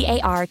 Visit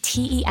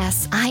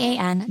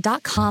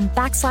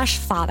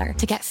BARTESIAN.com/father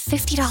to get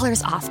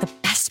 $50 off the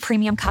best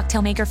premium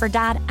cocktail maker for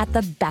Dad at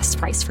the best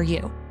price for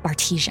you.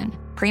 Bartesian.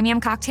 Premium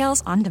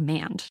cocktails on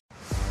demand.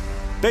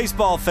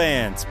 Baseball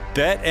fans,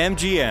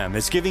 BetMGM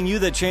is giving you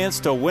the chance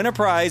to win a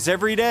prize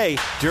every day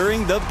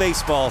during the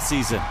baseball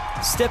season.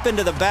 Step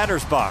into the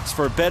batter's box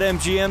for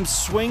BetMGM's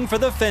Swing for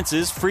the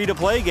Fences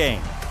free-to-play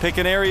game. Pick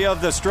an area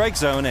of the strike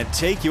zone and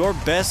take your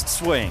best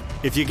swing.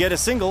 If you get a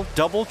single,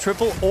 double,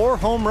 triple, or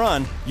home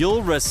run,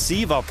 you'll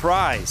receive a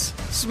prize.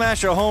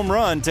 Smash a home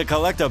run to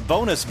collect a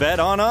bonus bet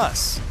on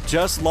us.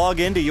 Just log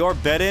into your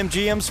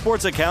BetMGM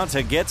sports account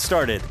to get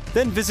started.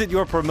 Then visit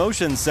your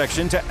promotions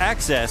section to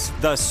access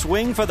the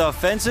Swing for the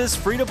Fences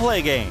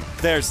free-to-play game.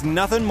 There's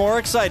nothing more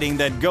exciting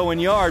than going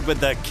yard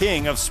with the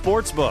king of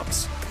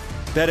sportsbooks.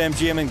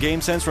 BetMGM and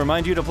GameSense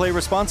remind you to play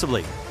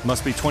responsibly.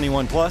 Must be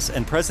 21 plus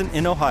and present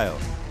in Ohio.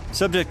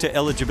 Subject to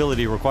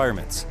eligibility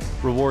requirements.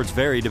 Rewards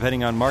vary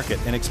depending on market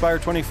and expire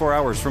 24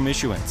 hours from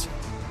issuance.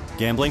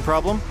 Gambling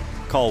problem?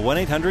 Call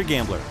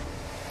 1-800-GAMBLER.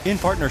 In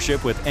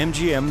partnership with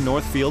MGM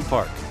Northfield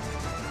Park.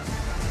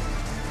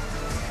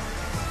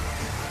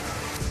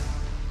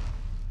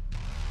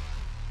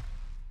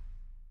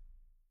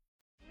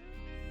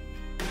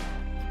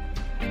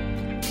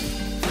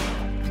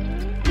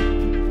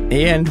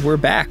 And we're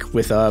back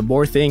with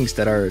more things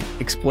that are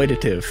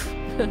exploitative.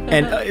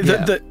 And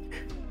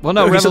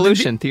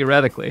Revolution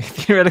theoretically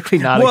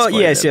not. Well,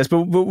 exploitative. yes,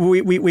 but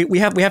we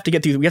have to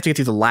get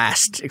through the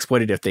last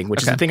exploitative thing,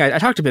 which is the thing I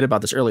talked a bit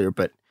about this earlier.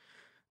 But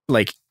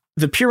like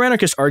the pure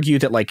anarchists argue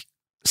that like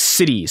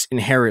cities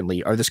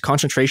inherently are this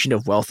concentration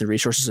of wealth and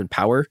resources and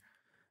power,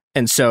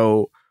 and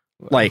so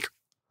like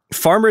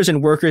farmers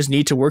and workers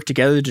need to work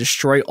together to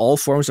destroy all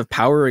forms of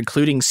power,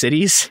 including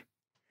cities.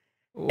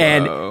 Whoa.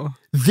 And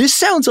this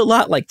sounds a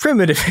lot like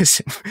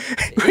primitivism.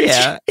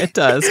 Yeah, it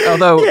does.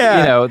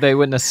 Although, they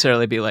wouldn't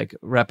necessarily be like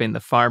repping the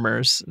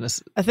farmers.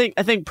 I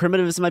think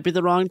primitivism might be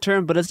the wrong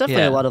term, but it's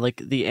definitely a lot of like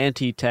the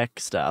anti-tech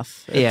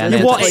stuff. Yeah,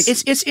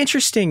 it's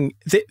interesting.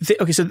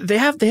 So they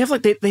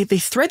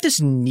thread this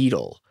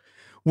needle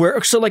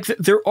where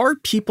there are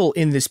people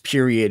in this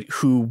period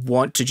who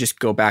want to just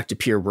go back to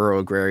pure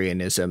rural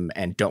agrarianism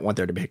and don't want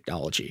there to be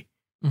technology,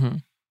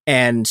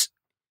 and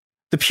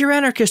the pure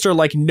anarchists are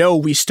like, no,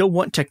 we still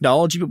want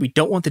technology, but we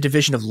don't want the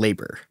division of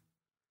labor.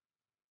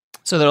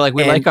 So they're like,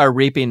 we like our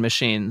reaping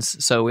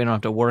machines, so we don't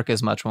have to work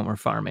as much when we're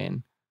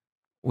farming.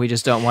 We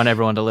just don't want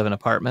everyone to live in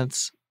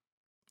apartments.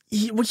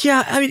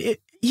 Yeah, I mean,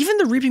 even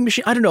the reaping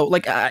machine, I don't know.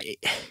 Like,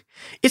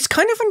 it's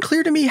kind of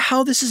unclear to me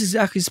how this is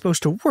exactly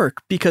supposed to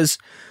work because,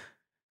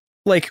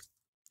 like,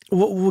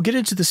 we'll get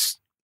into this.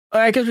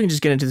 I guess we can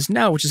just get into this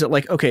now, which is that,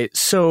 like, okay,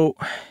 so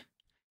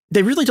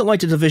they really don't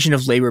like the division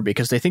of labor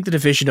because they think the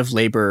division of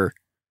labor,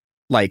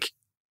 like,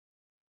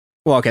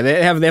 well, okay,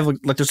 they have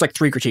like, there's like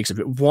three critiques of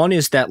it. One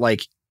is that,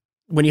 like,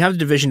 when you have the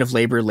division of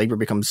labor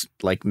becomes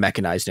like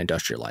mechanized and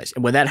industrialized,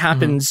 and when that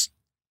happens,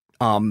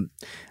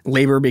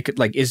 labor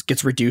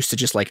gets reduced to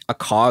just like a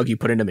cog you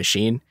put in a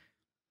machine.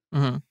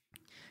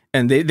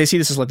 And they see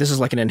this as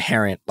like an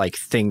inherent like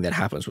thing that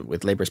happens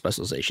with labor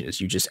specialization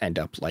is you just end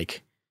up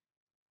like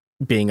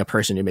being a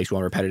person who makes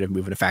one repetitive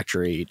move in a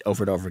factory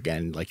over and over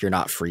again. Like, you're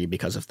not free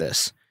because of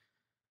this.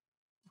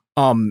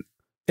 And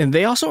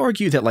they also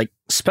argue that like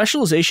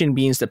specialization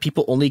means that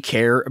people only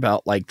care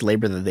about like the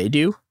labor that they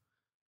do.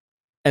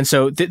 And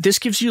so this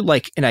gives you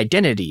like an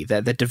identity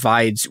that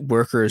divides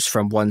workers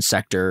from one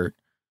sector.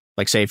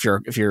 Like, say if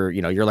you're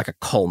you're like a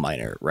coal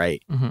miner,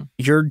 right?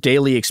 Your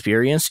daily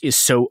experience is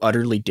so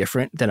utterly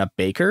different than a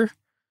baker.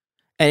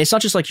 And it's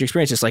not just like your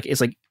experience, it's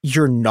like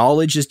your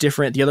knowledge is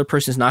different. The other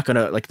person is not going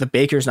to, like, the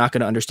baker's not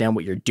going to understand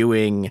what you're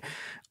doing.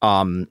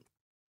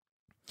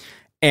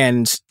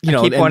 And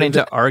I keep wanting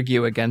to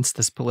argue against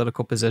this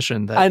political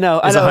position that I know,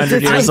 is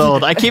 100 years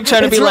old. I keep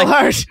trying to be like,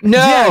 hard.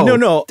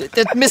 no,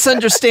 that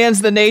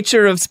misunderstands the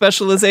nature of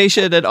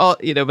specialization and all,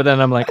 but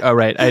then I'm like, all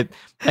right,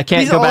 I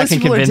can't go back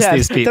and convince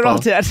these people. They're all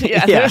dead.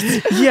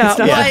 Yeah.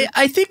 Well,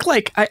 I think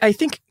I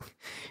think.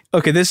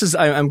 Okay, this is.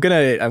 I'm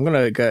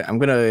gonna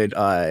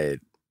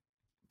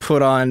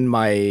put on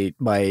my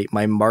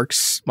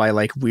Marx, my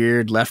like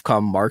weird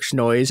leftcom Marx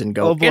noise and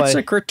go, it's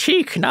a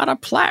critique, not a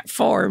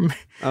platform.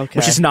 Okay.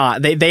 Which is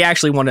not. They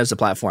actually want it as a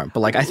platform.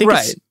 But like I think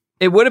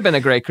it would have been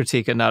a great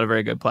critique and not a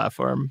very good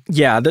platform.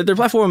 Yeah, their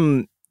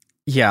platform,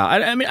 yeah.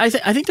 I mean I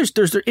think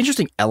there's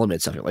interesting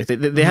elements of it. Like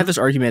they have this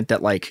argument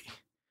that like,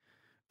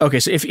 okay,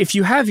 so if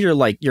you have your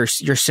like your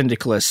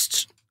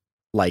syndicalist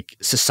like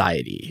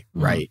society,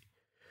 right?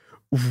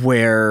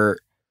 Where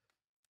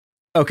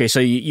okay, so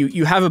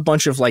you have a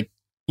bunch of like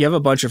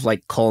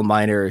coal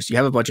miners, you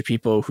have a bunch of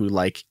people who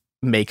like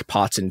make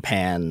pots and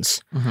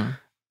pans,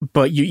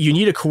 but you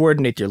need to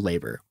coordinate your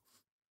labor.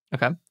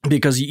 Okay.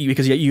 Because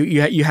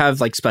you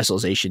have like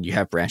specialization, you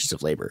have branches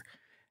of labor.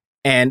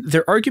 And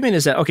their argument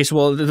is that, okay, so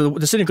well,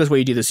 the syndicalist way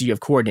you do this is you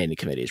have coordinating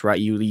committees, right?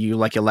 You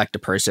like elect a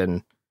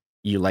person,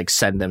 you like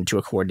send them to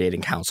a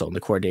coordinating council, and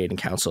the coordinating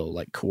council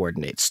like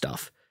coordinates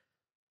stuff.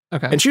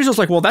 Okay. And Schuzel's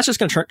like, well, that's just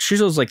going to turn,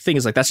 Schuzel's like thing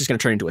is like, that's just going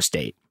to turn into a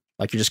state.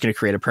 Like you're just going to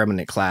create a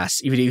permanent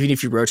class. Even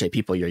if you rotate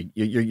people,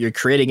 you're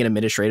creating an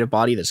administrative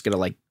body that's going to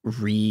like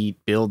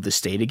rebuild the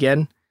state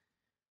again.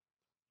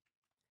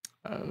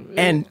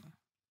 And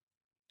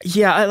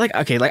yeah, I like,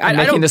 okay, like I'm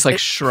making this like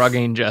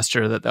shrugging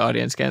gesture that the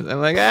audience can. I'm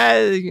like,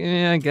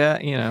 I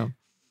got,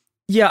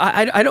 Yeah,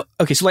 I don't.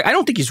 Okay, so like I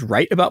don't think he's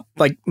right about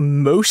like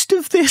most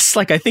of this.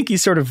 Like I think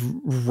he's sort of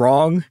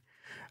wrong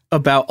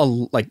about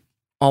like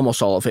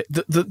almost all of it.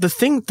 The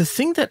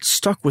thing that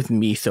stuck with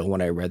me though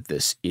when I read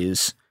this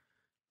is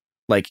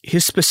like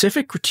his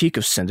specific critique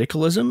of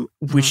syndicalism,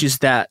 which is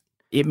that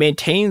it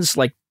maintains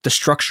like the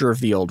structure of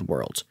the old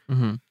world.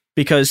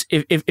 Because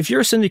if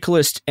you're a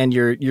syndicalist and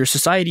your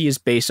society is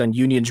based on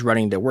unions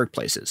running their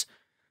workplaces,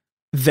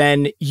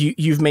 then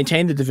you've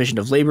maintained the division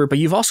of labor, but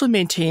you've also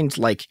maintained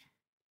like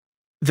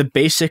the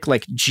basic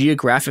like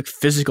geographic,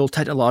 physical,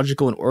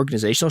 technological, and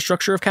organizational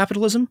structure of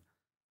capitalism.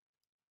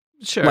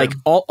 Sure. Like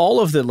all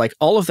of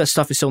that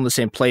stuff is still in the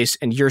same place,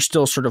 and you're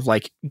still sort of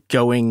like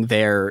going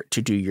there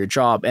to do your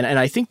job. And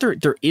I think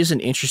there is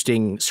an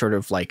interesting sort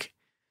of like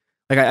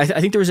I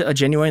think there was a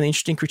genuinely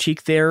interesting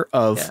critique there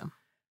of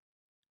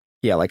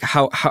like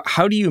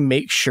how do you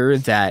make sure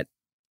that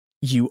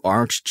you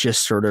aren't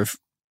just sort of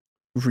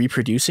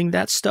reproducing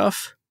that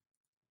stuff?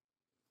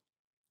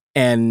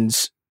 And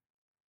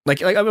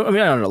like I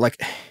mean I don't know,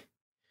 like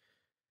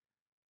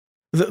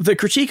the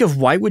critique of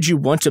why would you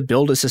want to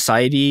build a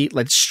society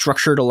like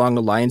structured along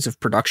the lines of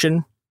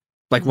production?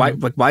 Like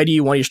why do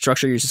you want to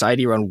structure your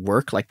society around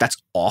work? Like that's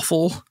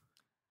awful.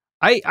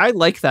 I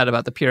like that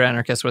about the pure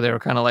anarchists, where they were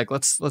kind of like,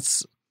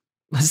 let's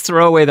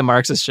throw away the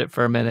Marxist shit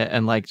for a minute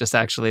and like just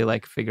actually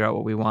like figure out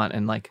what we want.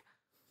 And like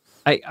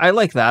I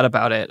like that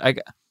about it.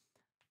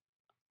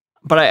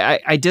 But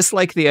I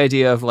dislike the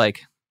idea of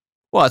like,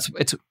 well,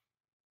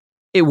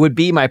 it would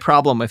be my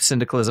problem with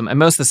syndicalism, and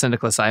most of the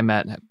syndicalists I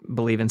met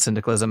believe in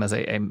syndicalism as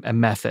a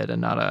method and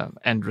not a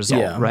end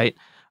result, right?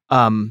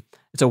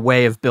 It's a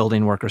way of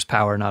building workers'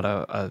 power, not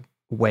a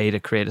way to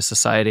create a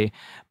society.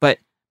 But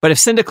if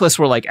syndicalists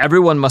were like,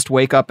 everyone must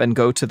wake up and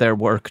go to their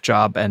work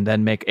job and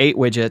then make 8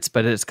 widgets,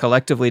 but it's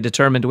collectively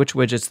determined which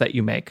widgets that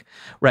you make,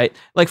 right?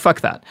 Like, fuck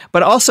that.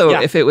 But also,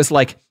 if it was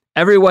like,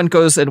 everyone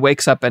goes and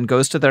wakes up and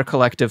goes to their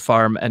collective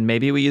farm, and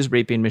maybe we use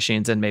reaping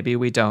machines and maybe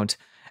we don't.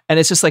 And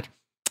it's just like,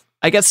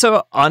 I get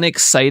so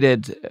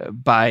unexcited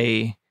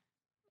by,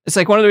 it's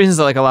like one of the reasons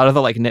that like a lot of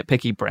the like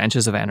nitpicky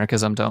branches of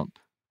anarchism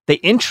they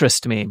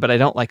interest me, but I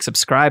don't like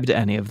subscribe to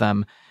any of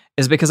them,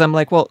 is because I'm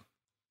like, well,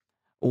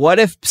 what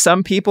if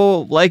some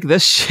people like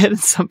this shit and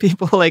some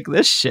people like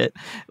this shit?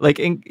 Like,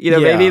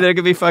 maybe there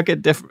could be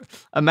fucking different.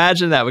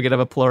 Imagine that we could have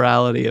a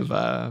plurality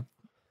of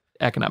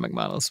economic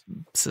models,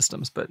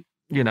 systems, but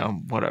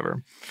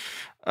whatever.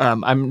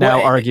 I'm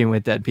now arguing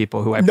with dead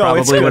people who I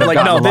probably would have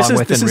gotten along with in real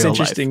life. This is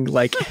interesting.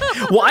 Like,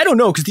 well, I don't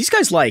know, because these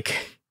guys like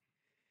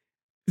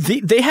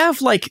they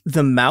have like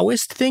the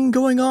Maoist thing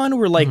going on,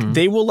 where like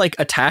they will like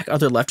attack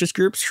other leftist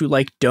groups who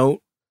like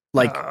don't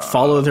like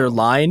follow their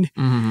line,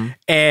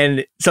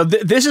 and so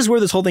this is where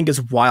this whole thing gets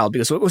wild.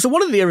 Because so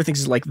one of the other things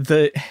is like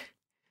the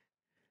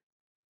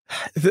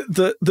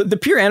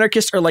pure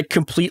anarchists are like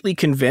completely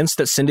convinced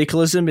that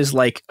syndicalism is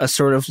like a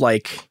sort of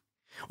like,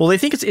 well, they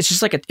think it's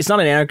just like it's not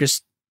an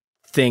anarchist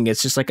thing,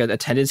 it's just like a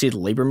tendency of the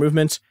labor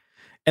movement,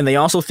 and they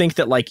also think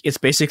that like it's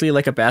basically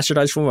like a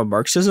bastardized form of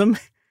Marxism,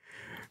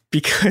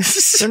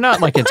 because they're not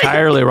like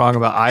entirely wrong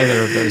about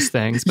either of those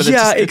things, but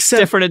it's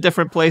different at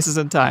different places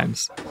and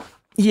times.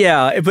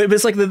 Yeah, but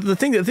it's like the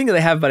thing that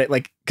they have about it,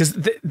 like, because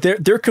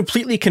they're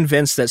completely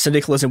convinced that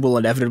syndicalism will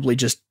inevitably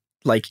just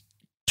like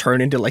turn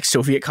into like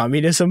Soviet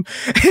communism.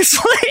 It's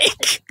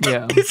like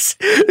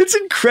it's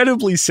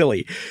incredibly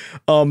silly,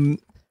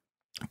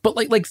 but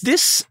like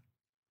this.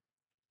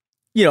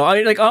 you know,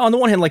 like on the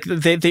one hand, like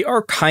they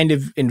are kind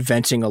of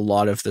inventing a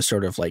lot of the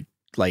sort of like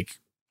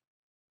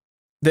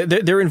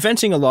they're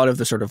inventing a lot of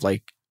the sort of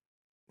like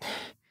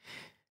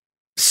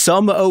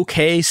some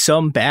okay,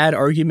 some bad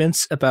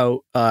arguments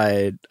about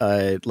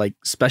like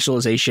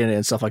specialization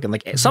and stuff like, and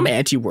like some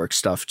anti-work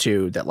stuff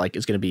too that like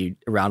is going to be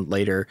around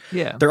later.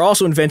 Yeah, they're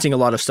also inventing a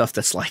lot of stuff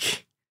that's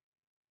like,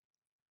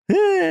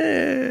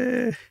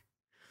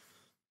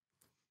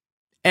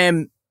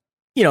 and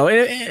you know,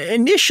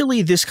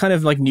 initially this kind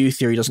of like new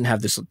theory doesn't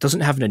have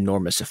an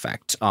enormous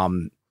effect.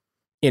 In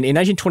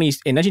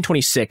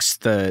 1926,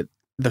 the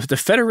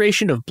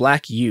Federation of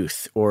Black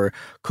Youth, or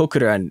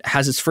Kokuran,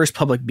 has its first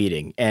public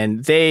meeting,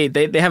 and they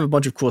have a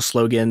bunch of cool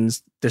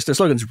slogans. Their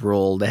slogans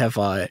rule. They have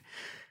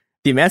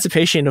the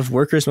emancipation of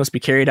workers must be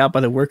carried out by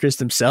the workers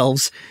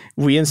themselves.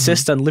 We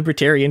insist on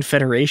libertarian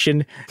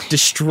federation.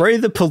 Destroy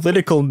the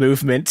political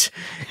movement.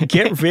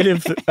 Get rid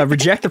of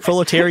reject the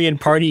proletarian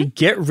party.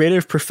 Get rid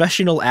of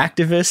professional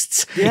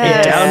activists.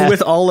 And down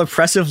with all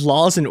oppressive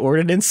laws and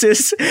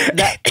ordinances.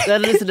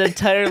 That is an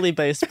entirely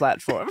based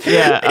platform.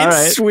 Yeah, all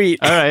right, sweet.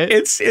 All right,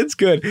 it's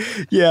good.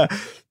 Yeah.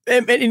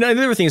 And you know,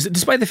 the other thing is,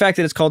 despite the fact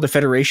that it's called the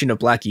Federation of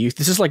Black Youth,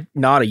 this is like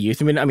not a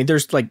youth. I mean,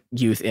 there's like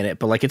youth in it,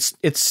 but like it's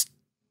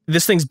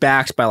this thing's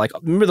backed by like,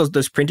 remember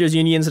those printers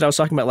unions that I was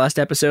talking about last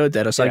episode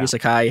that Osagie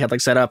Sakai had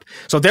like set up?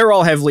 So they're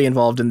all heavily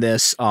involved in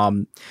this.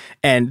 And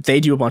they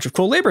do a bunch of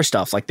cool labor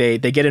stuff. Like they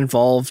get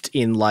involved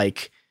in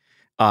like,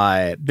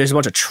 there's a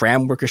bunch of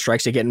tram worker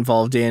strikes they get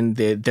involved in.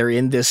 They're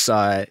in this,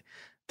 the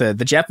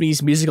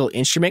Japanese Musical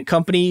Instrument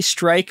Company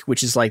strike,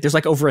 which is like, there's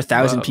like over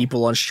 1,000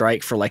 people on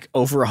strike for like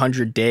over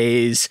 100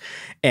 days.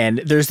 And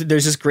there's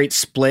this great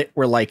split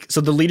where like, so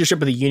the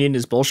leadership of the union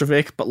is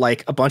Bolshevik, but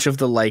like a bunch of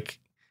the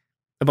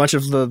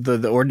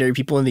ordinary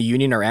people in the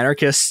union are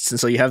anarchists, and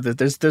so you have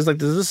there's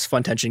this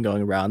fun tension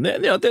going around.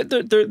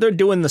 They're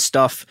doing the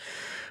stuff,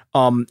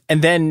 and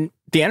then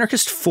the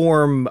anarchists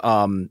form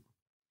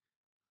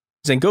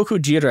Zengoku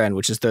Jiren,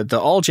 which is the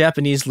All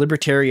Japanese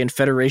Libertarian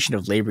Federation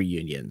of Labor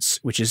Unions,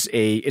 which is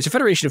it's a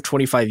federation of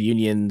 25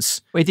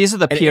 unions. Wait, these are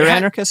the pure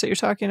anarchists that you're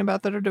talking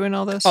about that are doing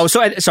all this? Oh,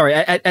 so sorry.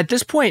 At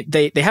this point,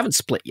 they haven't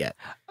split yet.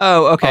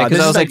 Oh, okay.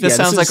 Because I was like, this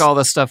sounds like all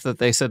the stuff that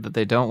they said that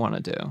they don't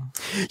want to do.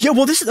 Yeah,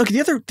 well, this is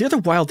okay. The other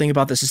wild thing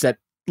about this is that,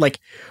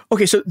 like,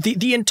 okay, so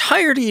the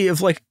entirety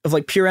of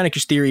pure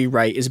anarchist theory,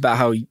 right, is about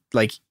how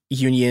like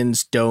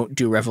unions don't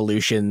do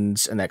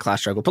revolutions and that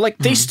class struggle, but like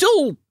they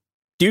still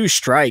do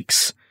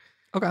strikes.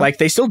 Okay. Like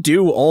they still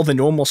do all the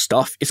normal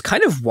stuff. It's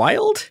kind of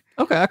wild.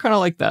 Okay, I kind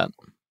of like that.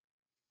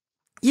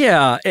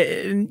 Yeah,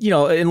 and, you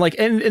know, and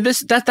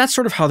that's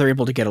sort of how they're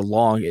able to get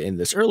along in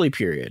this early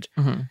period.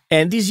 Mm-hmm.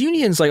 And these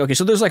unions, like, okay,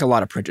 so there's like a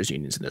lot of printers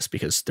unions in this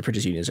because the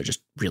printers unions are just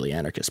really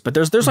anarchist. But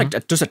there's like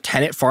there's a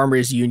tenant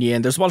farmers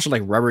union. There's a bunch of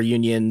like rubber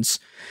unions,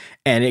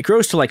 and it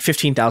grows to like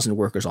 15,000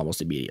 workers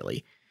almost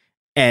immediately.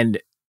 And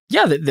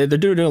yeah, they're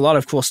doing a lot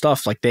of cool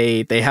stuff. Like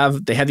they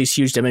have these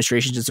huge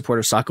demonstrations in support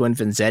of Sacco and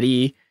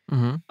Vanzetti,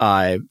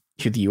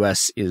 who the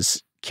U.S.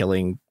 is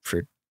killing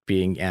for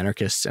being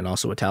anarchists and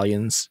also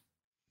Italians.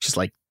 Just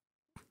like,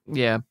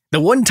 yeah,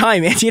 the one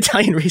time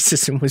anti-Italian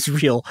racism was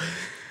real.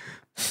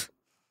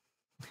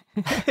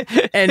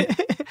 And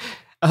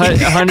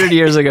 100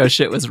 years ago,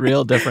 shit was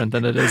real different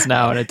than it is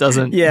now, and it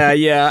doesn't. Yeah.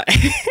 Yeah.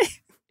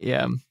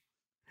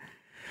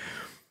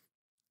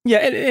 Yeah,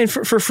 and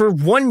for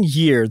 1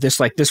 year, this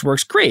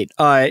works great.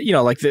 You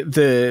know, like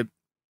the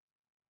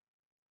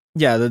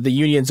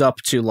union's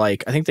up to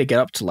like, I think they get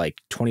up to like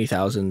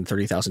 20,000,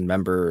 30,000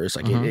 members.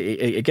 Like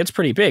it gets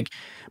pretty big.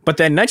 But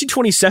then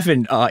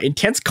 1927,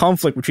 intense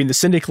conflict between the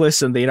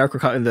syndicalists and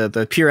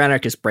the pure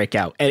anarchists break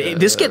out. And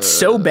this gets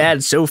so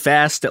bad so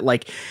fast that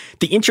like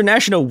the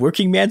International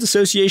Working Man's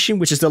Association,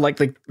 which is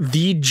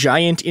the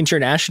giant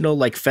international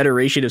like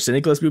federation of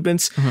syndicalist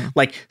movements,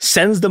 like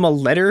sends them a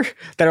letter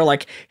that are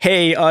like,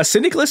 hey,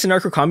 syndicalists and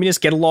anarcho-communists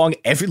get along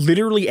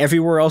literally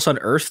everywhere else on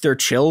Earth. They're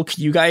chill.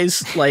 Can you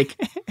guys like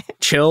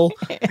chill?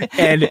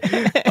 And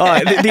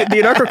the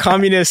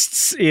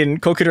anarcho-communists in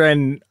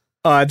Kokuren,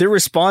 their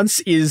response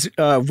is,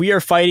 we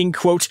are fighting,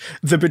 quote,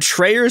 the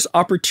betrayers,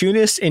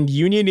 opportunists, and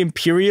union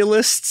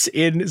imperialists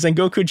in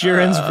Zengoku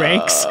Jiren's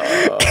ranks.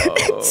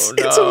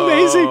 It's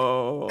amazing.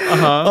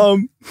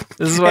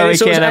 This is why we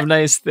can't have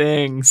nice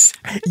things.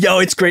 Yo,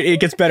 it's great. It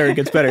gets better.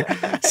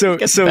 So, it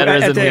gets better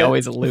as we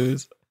always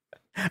lose.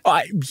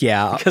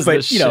 Yeah, because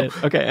but you know,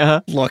 okay.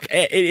 Look,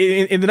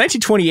 in the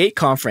 1928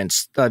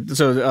 conference,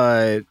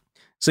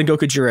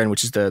 Zengoku Jiren,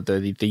 which is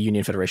the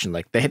union federation,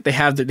 like they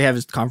have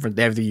this conference,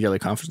 they have the yearly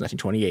conference in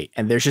 1928,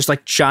 and there's just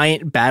like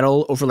giant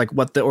battle over like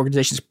what the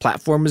organization's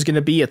platform is going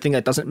to be, a thing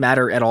that doesn't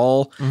matter at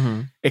all,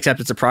 except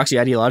it's a proxy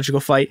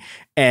ideological fight,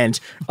 and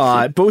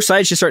both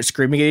sides just start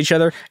screaming at each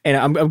other. And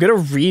I'm gonna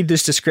read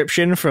this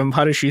description from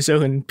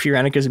Harushizo and Pure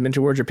Anarchism in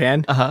Interwar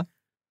Japan.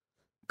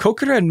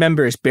 Kokuren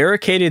members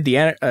barricaded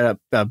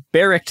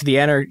barracked the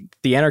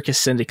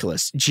anarchist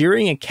syndicalists,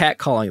 jeering and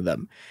catcalling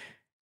them.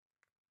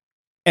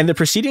 and the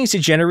proceedings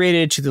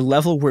degenerated to the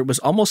level where it was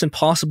almost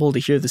impossible to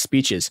hear the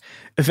speeches.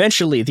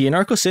 Eventually, the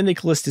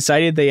anarcho-syndicalists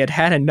decided they had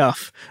had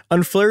enough.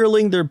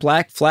 Unfurling their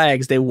black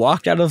flags, they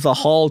walked out of the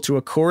hall to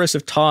a chorus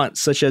of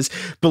taunts such as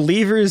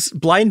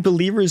blind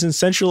believers in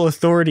central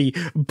authority,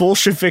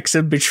 Bolsheviks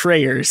and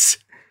betrayers.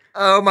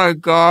 Oh my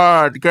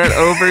God, get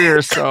over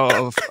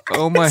yourself.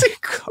 Oh my It's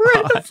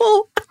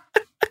incredible.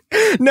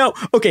 No,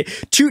 okay.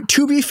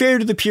 To be fair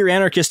to the pure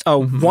anarchist, a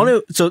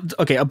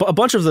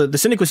bunch of the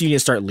syndicalist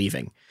unions start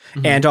leaving,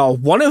 and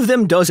one of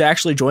them does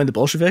actually join the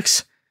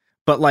Bolsheviks,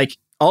 but like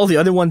all the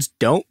other ones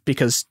don't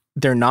because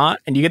they're not.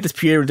 And you get this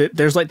period.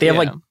 There's like they have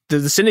like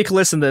the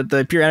syndicalists and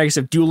the pure anarchists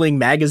have dueling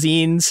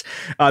magazines.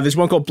 There's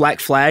one called Black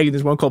Flag, and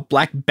there's one called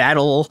Black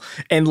Battle,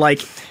 and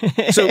like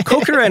so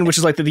Kokuren, which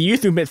is like the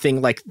youth movement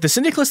thing. Like the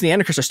syndicalists and the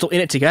anarchists are still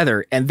in it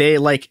together, and they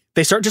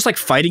start just like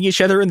fighting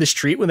each other in the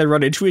street when they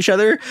run into each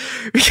other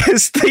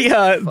because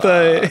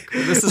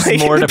this is like,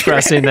 more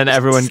depressing than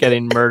everyone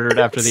getting murdered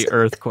after the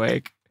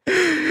earthquake.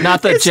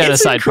 Not the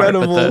genocide part,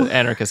 but the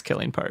anarchist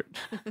killing part.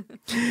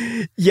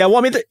 Yeah, well,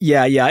 I mean,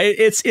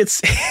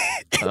 it's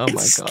oh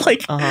my God,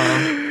 like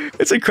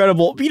it's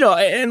incredible, you know,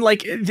 and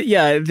like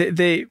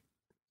they.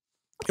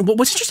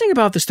 What's interesting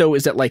about this though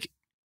is that like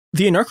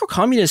the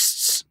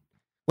anarcho-communists,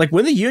 like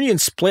when the union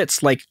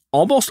splits, like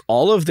almost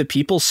all of the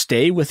people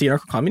stay with the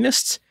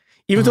anarcho-communists,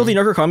 even though the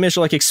anarcho-communists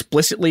are like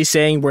explicitly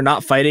saying we're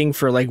not fighting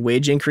for like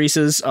wage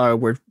increases,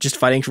 we're just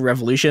fighting for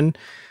revolution,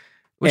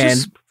 which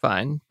is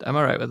fine. I'm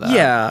all right with that.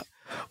 Yeah.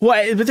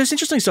 Well, but there's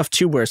interesting stuff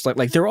too, where it's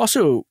like they're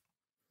also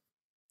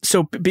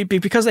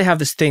because they have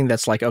this thing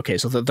that's like, okay,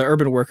 so the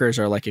urban workers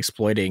are like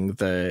exploiting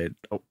the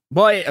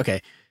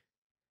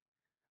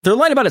their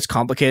line about it's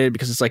complicated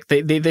because it's like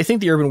they think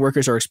the urban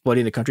workers are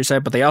exploiting the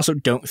countryside, but they also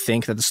don't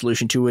think that the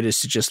solution to it is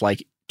to just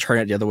like turn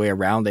it the other way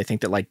around. They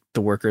think that like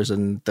the workers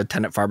and the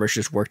tenant farmers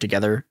just work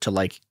together to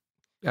like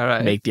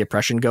make the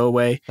oppression go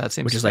away. That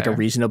seems which is fair. like a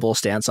reasonable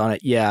stance on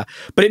it. Yeah,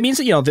 but it means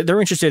that, you know, they're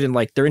interested in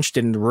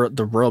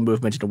the rural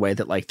movement in a way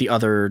that like the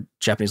other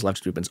Japanese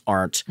leftist movements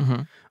aren't.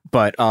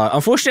 But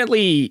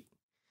unfortunately,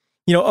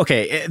 you know,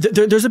 okay,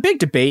 there's a big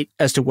debate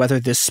as to whether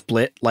this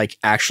split like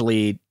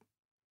actually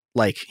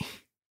like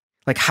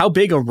how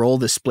big a role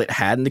this split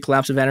had in the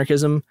collapse of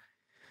anarchism,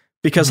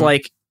 because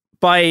like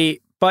by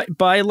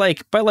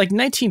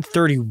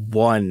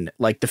 1931,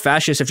 like the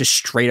fascists have just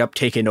straight up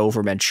taken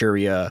over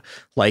Manchuria.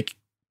 Like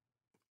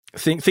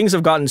things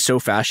have gotten so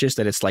fascist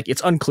that it's like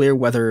it's unclear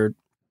whether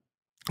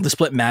the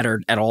split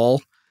mattered at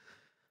all.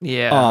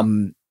 Yeah.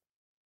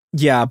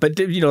 Yeah, but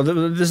you know,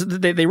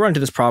 they run into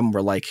this problem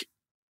where like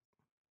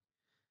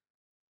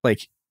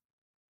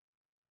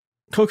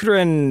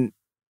Kokuren,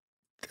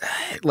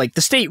 like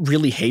the state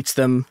really hates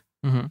them,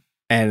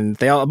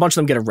 and a bunch of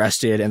them get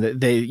arrested,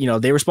 and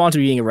they respond to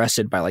being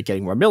arrested by like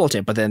getting more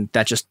militant, but then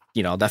that just,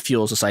 you know, that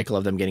fuels a cycle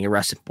of them getting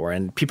arrested more,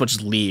 and people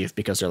just leave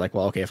because they're like,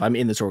 well, okay, if I'm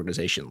in this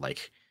organization,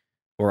 like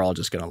we're all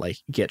just gonna like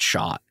get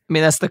shot. I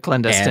mean, that's the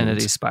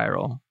clandestinity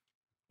spiral,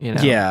 you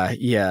know?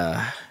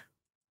 Yeah.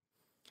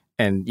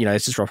 And, you know,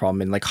 it's just a real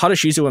problem. And like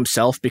Hadashizu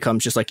himself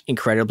becomes just like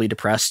incredibly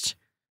depressed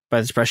by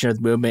the suppression of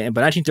the movement. And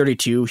by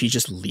 1932, he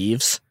just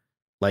leaves.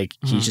 Like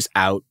he's just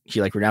out. He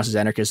like renounces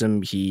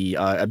anarchism. He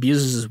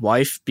abuses his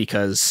wife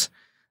because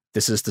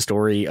this is the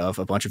story of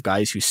a bunch of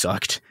guys who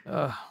sucked.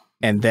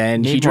 And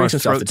then he drinks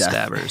himself to death.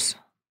 Stabbers.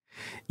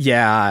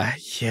 Yeah.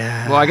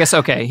 Well, I guess,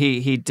 okay,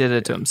 he did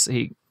it to him.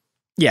 He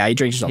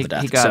drinks himself to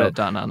death. He got it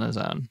done on his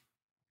own.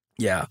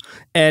 Yeah.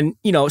 And,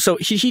 you know, so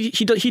he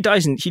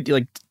dies and he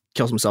like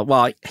kills himself.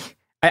 Well,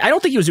 I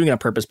don't think he was doing it on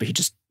purpose, but he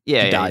just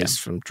dies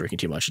from drinking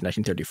too much in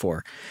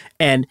 1934.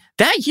 And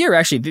that year,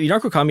 actually, the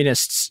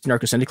anarcho-communists,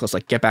 anarcho-syndicalists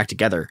like get back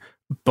together,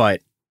 but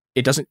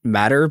it doesn't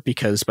matter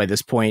because by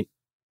this point,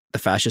 the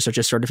fascists are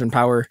just sort of in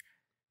power.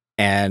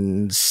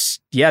 And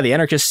yeah, the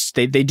anarchists,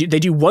 they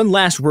do one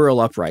last rural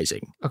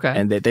uprising. Okay.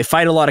 And they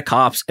fight a lot of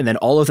cops, and then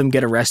all of them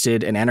get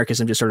arrested, and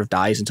anarchism just sort of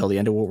dies until the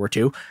end of World War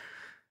II.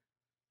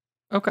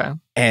 Okay.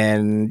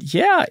 And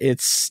yeah,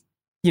 it's,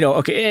 you know,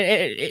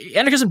 okay,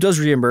 anarchism does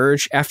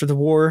reemerge after the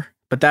war,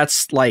 but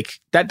that's like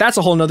that's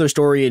a whole nother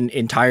story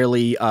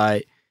entirely.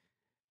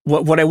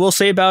 What I will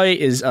say about it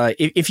is,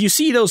 if you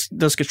see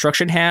those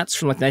construction hats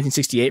from like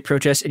 1968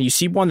 protests, and you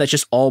see one that's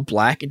just all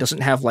black, it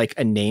doesn't have like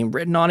a name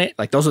written on it.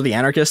 Like those are the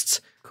anarchists.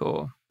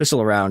 Cool. They're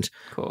still around.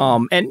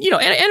 Cool. And you know,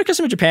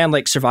 anarchism in Japan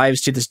like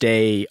survives to this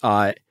day.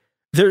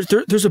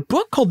 There's a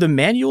book called The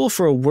Manual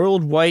for a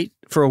Worldwide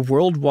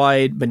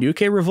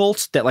Manuke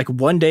Revolt that like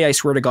one day I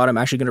swear to God I'm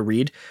actually going to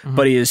read,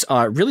 but it is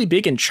really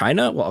big in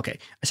China. Well, okay,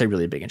 I say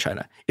really big in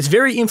China. It's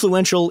very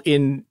influential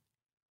in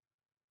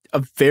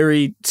a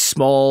very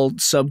small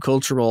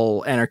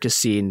subcultural anarchist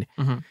scene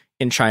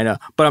in China.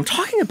 But I'm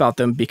talking about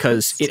them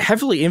because it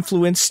heavily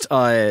influenced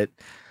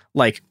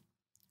like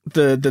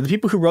the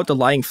people who wrote the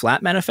Lying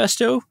Flat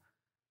Manifesto.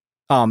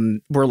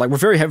 Were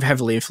very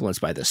heavily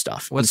influenced by this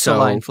stuff. What's the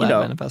Lying Flat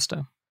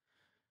Manifesto?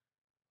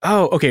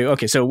 Oh,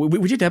 okay. So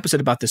we did an episode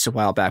about this a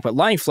while back, but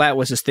Lying Flat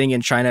was this thing in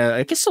China.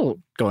 I guess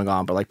still going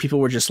on, but like people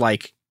were just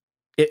like,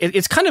 it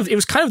was kind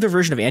of the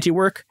version of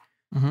anti-work,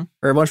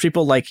 or a bunch of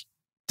people like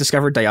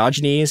discovered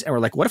Diogenes and were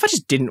like, what if I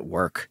just didn't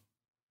work?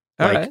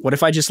 All Like, right. what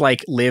if I just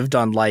like lived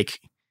on like,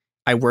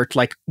 I worked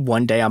like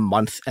one day a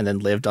month and then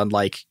lived on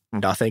like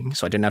nothing,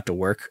 so I didn't have to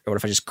work? Or what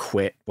if I just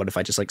quit? What if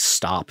I just like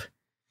stop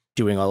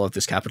doing all of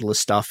this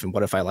capitalist stuff? And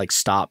what if I like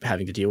stop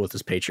having to deal with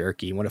this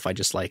patriarchy? And what if I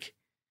just like,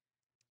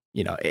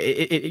 you know,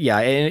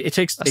 it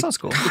takes That sounds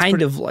cool.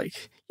 kind of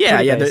like,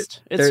 they're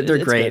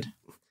It's great. good.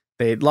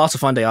 They lots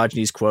of fun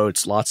Diogenes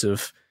quotes, lots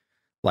of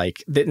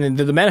like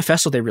the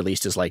manifesto they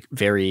released is like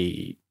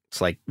very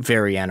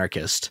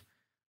anarchist.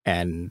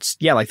 And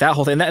yeah, like that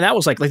whole thing. And that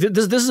was like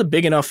this is a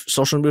big enough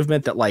social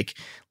movement that like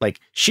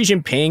Xi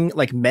Jinping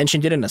like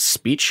mentioned it in a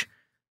speech.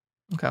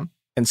 Okay.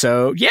 And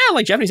so yeah,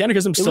 like Japanese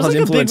anarchism still has like a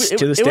influence big-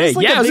 to this it day. was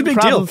like Yeah, a it was a big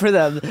big problem deal for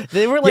them.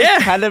 They were like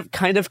Yeah.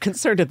 kind of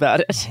concerned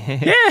about it.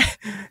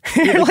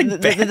 Yeah, like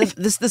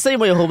the same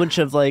way a whole bunch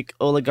of like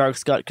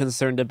oligarchs got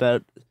concerned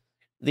about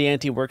the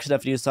anti-work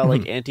stuff. You saw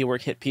like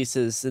anti-work hit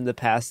pieces in the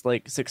past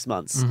like 6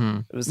 months.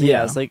 Mhm. It was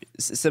Yeah. it's like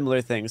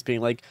similar things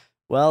being like,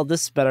 well,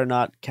 this better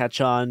not catch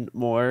on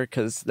more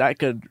because that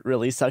could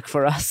really suck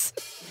for us.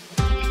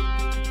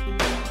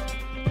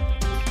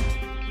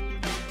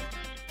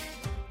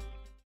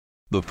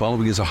 The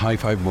following is a high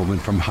five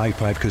moment from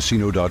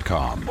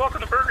highfivecasino.com.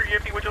 Welcome to Burger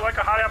Yippee. Would you like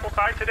a hot apple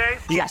pie today?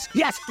 Yes,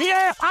 yeah,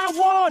 I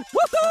won!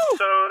 Woohoo!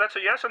 So that's a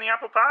yes on the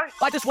apple pie?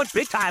 I just went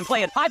big time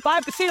playing High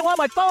Five Casino on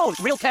my phone.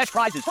 Real cash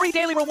prizes, free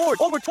daily rewards,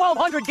 over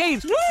 1,200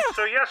 games. Yeah!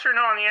 So yes or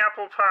no on the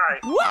apple pie?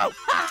 Whoa!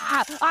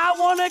 Ha! I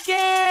won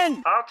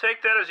again! I'll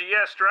take that as a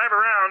yes. Drive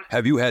around.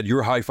 Have you had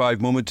your high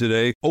five moment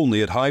today?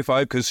 Only at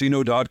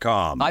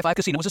highfivecasino.com. High Five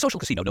Casino is a social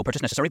casino. No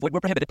purchase necessary. Void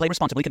where prohibited. Play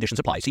responsibly. Conditions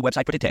apply. See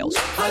website for details.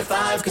 High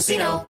Five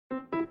Casino.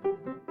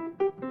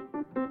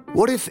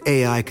 What if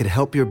AI could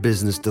help your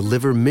business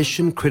deliver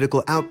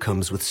mission-critical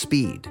outcomes with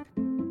speed?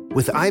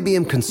 With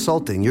IBM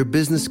Consulting, your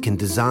business can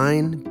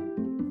design,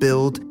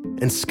 build,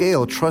 and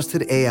scale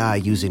trusted AI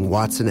using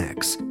Watson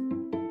X,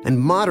 and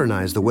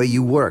modernize the way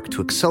you work to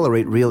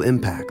accelerate real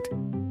impact.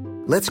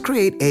 Let's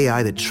create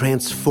AI that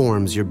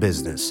transforms your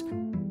business.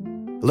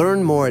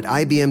 Learn more at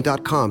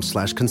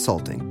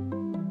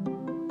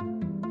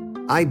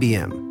ibm.com/consulting.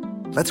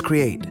 IBM. Let's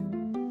create.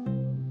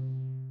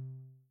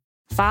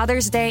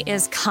 Father's Day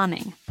is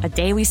coming, a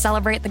day we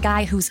celebrate the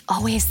guy who's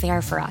always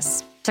there for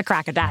us. To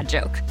crack a dad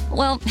joke.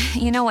 Well,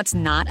 you know what's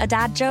not a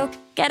dad joke?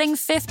 Getting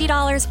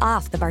 $50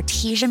 off the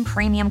Bartesian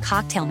Premium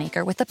Cocktail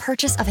Maker with the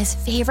purchase of his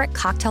favorite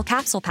cocktail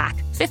capsule pack.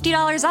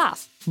 $50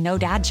 off. No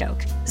dad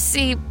joke.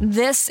 See,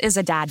 this is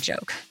a dad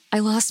joke. I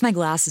lost my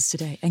glasses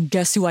today, and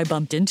guess who I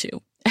bumped into?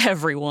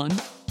 Everyone.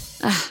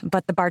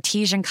 But the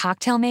Bartesian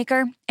Cocktail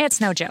Maker, it's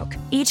no joke.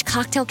 Each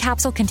cocktail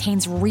capsule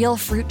contains real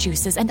fruit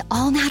juices and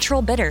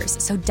all-natural bitters,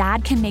 so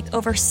Dad can make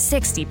over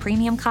 60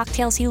 premium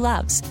cocktails he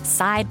loves.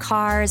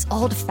 Sidecars,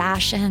 old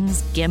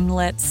fashions,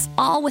 gimlets,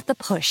 all with the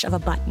push of a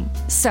button.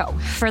 So,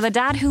 for the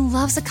dad who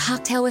loves a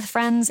cocktail with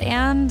friends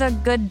and a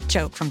good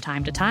joke from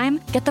time to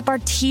time, get the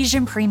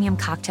Bartesian Premium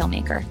Cocktail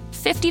Maker.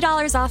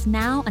 $50 off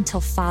now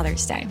until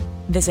Father's Day.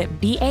 Visit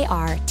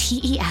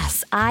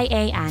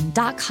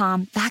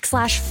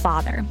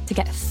BARTESIAN.com/father to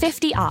get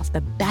 50 off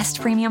the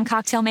best premium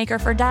cocktail maker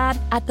for dad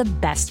at the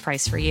best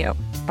price for you.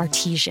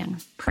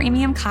 Bartesian.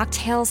 Premium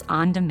cocktails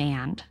on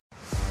demand.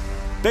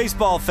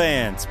 Baseball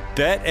fans,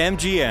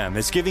 BetMGM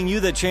is giving you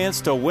the chance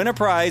to win a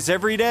prize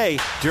every day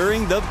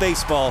during the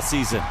baseball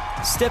season.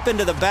 Step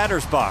into the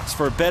batter's box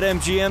for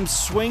BetMGM's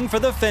Swing for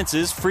the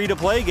Fences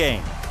free-to-play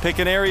game. Pick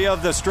an area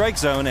of the strike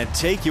zone and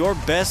take your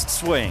best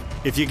swing.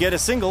 If you get a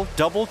single,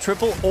 double,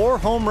 triple, or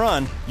home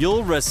run,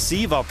 you'll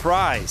receive a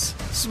prize.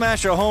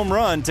 Smash a home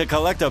run to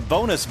collect a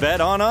bonus bet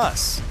on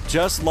us.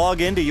 Just log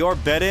into your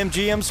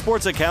BetMGM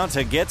sports account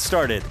to get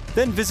started.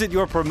 Then visit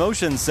your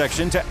promotions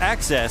section to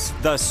access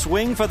the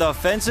Swing for the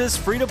Fences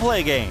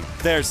free-to-play game.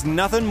 There's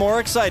nothing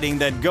more exciting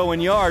than going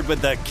yard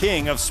with the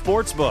king of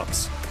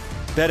sportsbooks.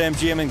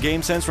 BetMGM and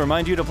GameSense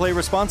remind you to play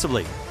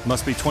responsibly.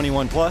 Must be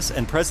 21 plus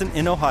and present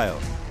in Ohio.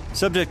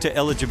 Subject to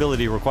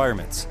eligibility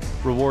requirements.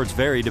 Rewards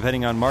vary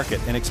depending on market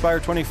and expire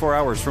 24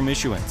 hours from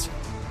issuance.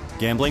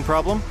 Gambling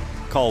problem?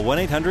 Call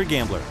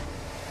 1-800-GAMBLER.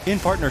 In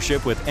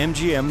partnership with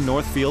MGM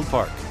Northfield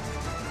Park.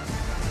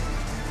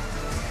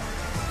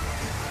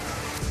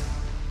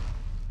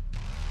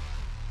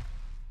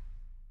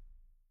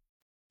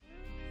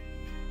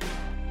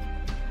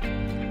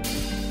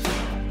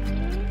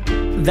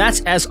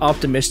 That's as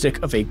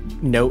optimistic of a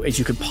note as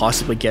you could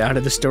possibly get out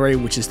of the story,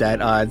 which is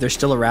that they're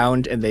still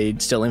around and they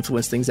still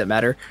influence things that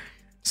matter.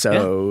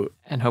 So, yeah.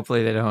 And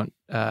hopefully they don't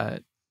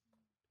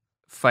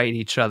fight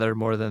each other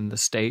more than the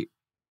state.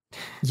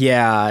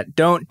 Yeah,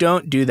 don't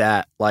do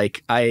that.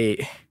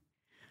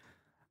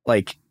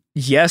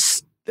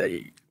 Yes,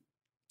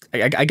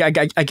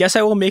 I guess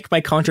I will make my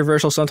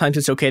controversial sometimes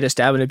it's okay to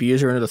stab an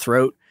abuser into the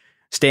throat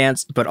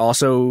stance, but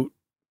also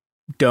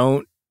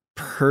don't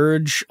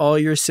purge all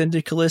your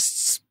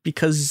syndicalists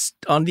because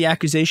on the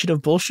accusation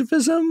of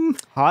Bolshevism.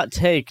 Hot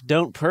take,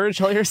 don't purge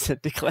all your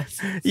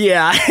syndicalists.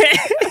 Yeah.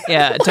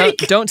 Yeah,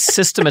 don't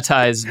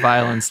systematize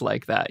violence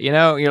like that. You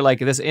know, you're like,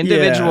 this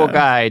individual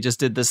guy just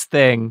did this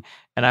thing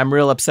And I'm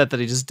real upset that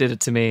he just did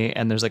it to me.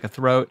 And there's like a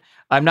throat.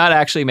 I'm not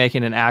actually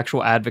making an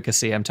actual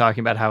advocacy. I'm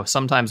talking about how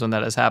sometimes when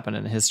that has happened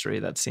in history,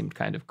 that seemed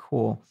kind of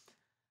cool.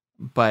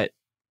 But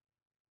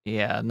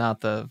yeah,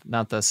 not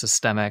the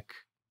systemic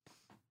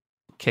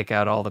kick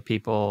out all the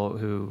people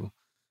who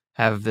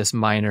have this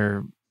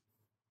minor.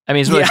 I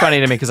mean, it's really funny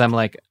to me because I'm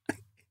like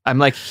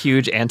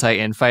huge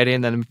anti-infighting.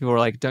 And then people were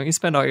like, don't you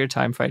spend all your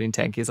time fighting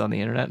tankies on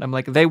the internet? And I'm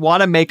like, they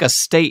want to make a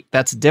state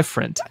that's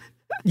different.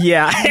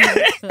 Yeah.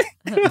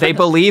 They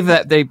believe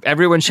that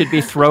everyone should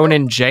be thrown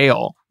in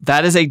jail.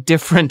 That is a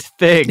different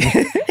thing.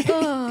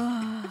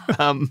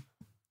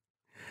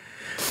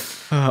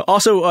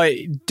 Also,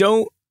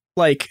 don't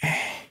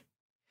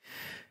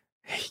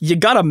you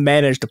gotta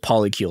manage the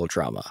polycule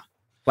drama.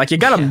 Like, you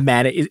gotta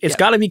manage. It's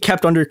gotta be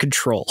kept under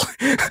control.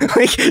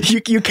 Like,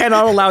 you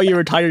cannot allow your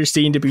entire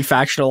scene to be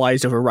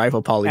factionalized over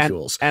rival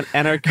polycules. And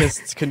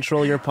anarchists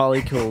control your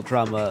polycule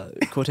drama.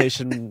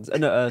 Quotations,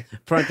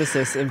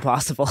 parenthesis,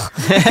 impossible.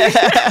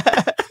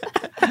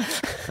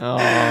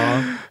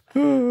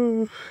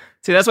 Oh.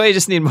 See, that's why you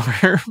just need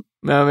more.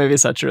 No, maybe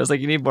it's not true. It's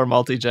like you need more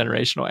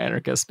multi-generational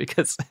anarchists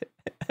because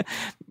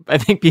I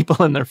think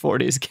people in their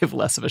 40s give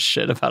less of a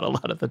shit about a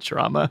lot of the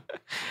drama.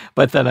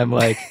 But then I'm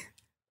like,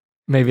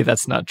 maybe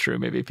that's not true.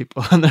 Maybe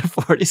people in their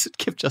 40s would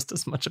give just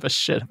as much of a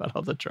shit about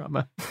all the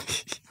drama.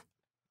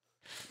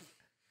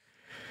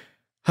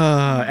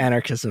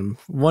 Anarchism.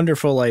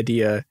 Wonderful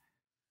idea.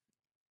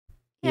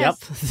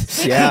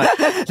 Yes. Yep.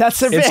 Yeah.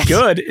 That's it's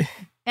good.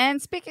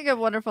 And speaking of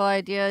wonderful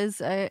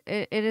ideas,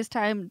 it is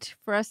time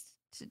for us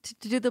to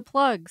do the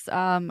plugs.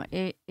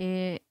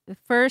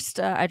 First,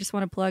 I just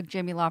want to plug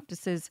Jamie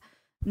Loftus's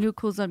new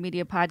Cool Zone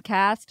Media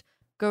podcast,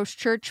 Ghost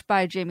Church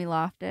by Jamie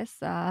Loftus.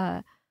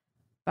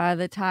 By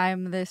the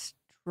time this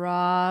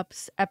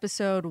drops,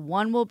 episode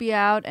 1 will be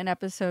out, and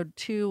episode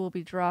 2 will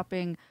be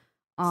dropping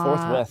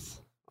forthwith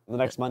the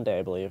next Monday,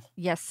 I believe.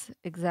 Yes,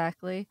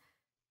 exactly.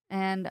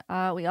 And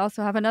we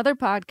also have another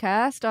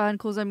podcast on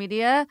Cool Zone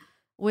Media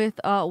with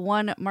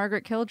one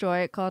Margaret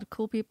Killjoy called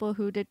Cool People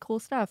Who Did Cool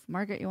Stuff.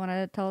 Margaret, you want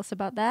to tell us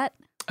about that?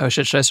 Oh,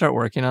 should I start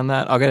working on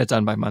that? I'll get it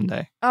done by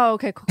Monday. Oh,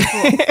 okay, cool.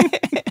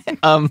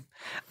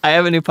 I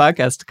have a new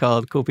podcast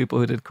called Cool People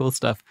Who Did Cool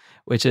Stuff,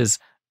 which is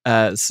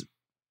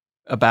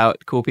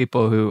about cool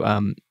people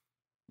who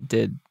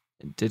did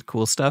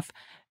cool stuff.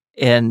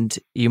 And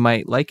you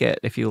might like it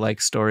if you like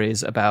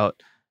stories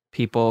about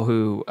people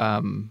who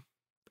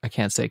I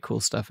can't say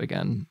cool stuff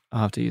again.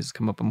 I'll have to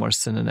come up with more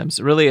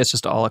synonyms. Really, it's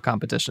just all a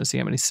competition to see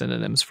how many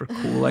synonyms for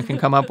cool I can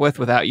come up with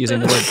without using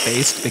the word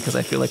based, because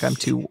I feel like I'm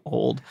too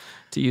old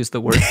to use the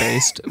word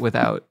based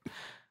without.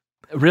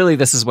 Really,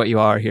 this is what you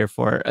are here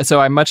for.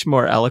 So I'm much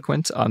more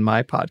eloquent on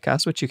my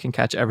podcast, which you can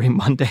catch every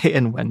Monday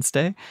and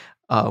Wednesday,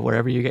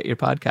 wherever you get your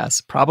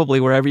podcasts. Probably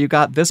wherever you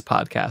got this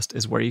podcast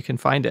is where you can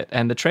find it.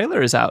 And the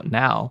trailer is out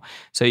now,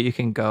 so you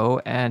can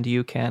go and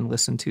you can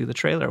listen to the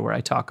trailer where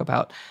I talk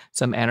about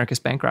some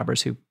anarchist bank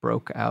robbers who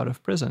broke out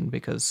of prison,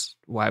 because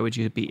why would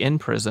you be in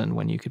prison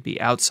when you could be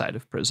outside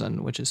of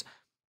prison, which is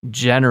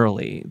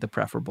generally the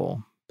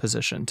preferable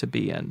position to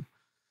be in.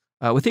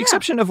 With the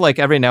exception of like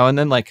every now and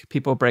then, like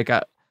people break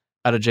out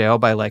of jail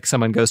by like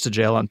someone goes to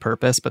jail on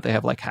purpose, but they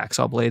have like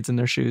hacksaw blades in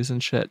their shoes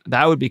and shit.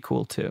 That would be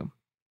cool too.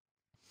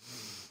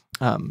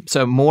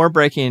 So more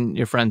breaking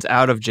your friends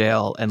out of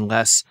jail and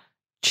less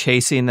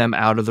chasing them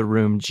out of the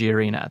room,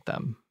 jeering at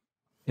them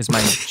is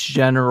my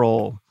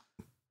general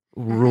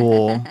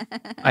rule.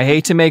 I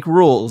hate to make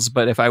rules,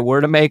 but if I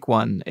were to make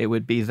one, it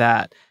would be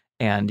that.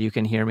 And you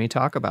can hear me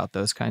talk about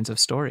those kinds of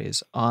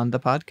stories on the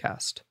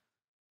podcast.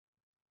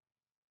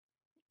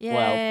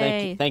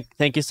 Yay. Well,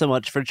 thank you so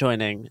much for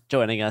joining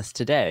us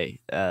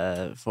today.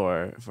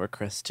 For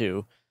Chris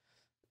to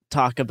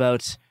talk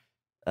about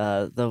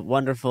the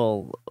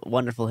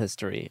wonderful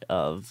history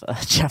of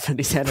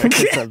Japanese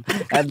anarchism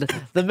and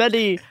the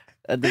many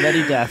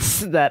deaths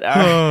that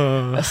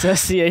are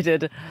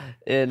associated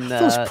in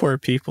those poor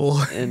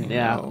people. In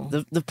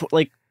the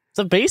like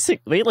the basic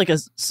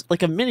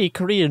like a mini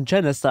Korean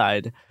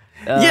genocide.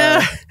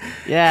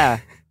 Yeah,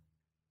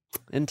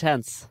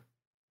 intense.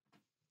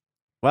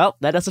 Well,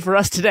 that does it for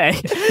us today.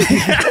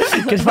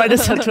 You can find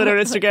us on Twitter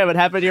and Instagram at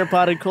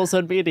HappenYearPod and Cool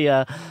Zone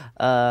Media.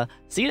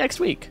 See you next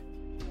week.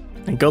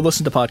 And go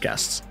listen to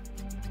podcasts.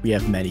 We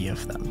have many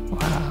of them.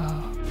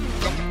 Wow.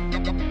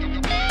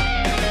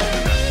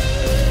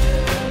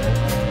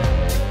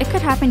 It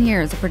Could Happen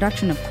Here is a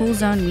production of Cool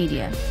Zone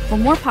Media. For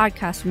more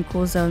podcasts from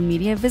Cool Zone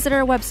Media, visit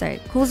our website,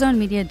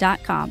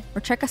 coolzonemedia.com,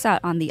 or check us out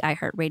on the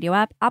iHeartRadio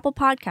app, Apple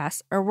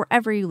Podcasts, or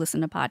wherever you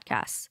listen to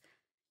podcasts.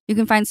 You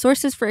can find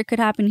sources for It Could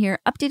Happen Here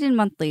updated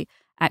monthly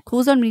at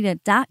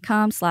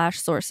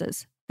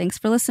coolzonemedia.com/sources. Thanks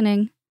for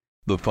listening.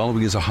 The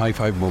following is a high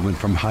five moment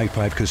from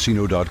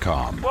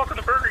highfivecasino.com. Welcome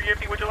to Burger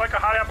Yiffy, would you like a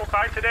hot apple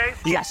pie today?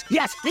 Yes,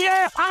 yeah,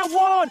 I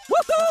won!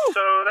 Woohoo!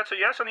 So that's a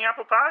yes on the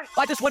apple pie?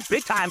 I just went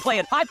big time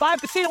playing High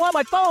Five Casino on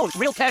my phone.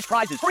 Real cash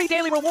prizes, free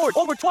daily rewards,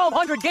 over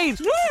 1,200 games.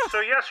 Yeah!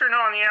 So yes or no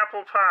on the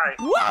apple pie?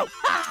 Whoa!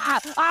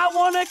 I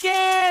won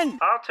again!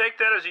 I'll take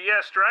that as a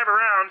yes. Drive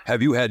around.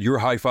 Have you had your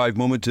high five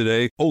moment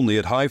today? Only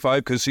at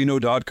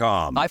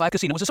highfivecasino.com. High Five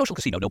Casino is a social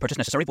casino. No purchase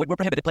necessary. Void where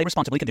prohibited. Play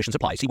responsibly. Conditions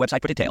apply. See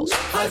website for details.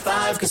 High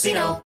Five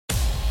Casino.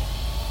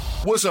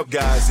 What's up,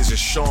 guys? This is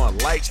Sean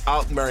Lights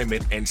Out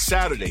Merriman, and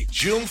Saturday,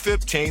 June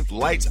 15th,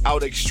 Lights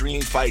Out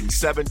Extreme Fighting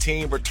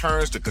 17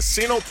 returns to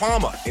Casino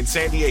Palma in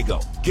San Diego.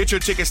 Get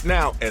your tickets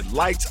now at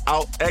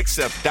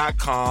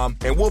lightsoutxf.com,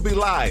 and we'll be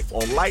live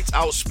on Lights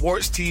Out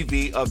Sports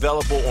TV,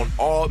 available on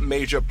all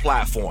major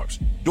platforms.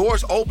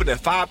 Doors open at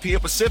 5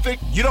 p.m. Pacific.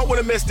 You don't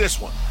want to miss this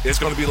one. It's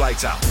going to be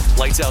Lights Out.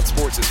 Lights Out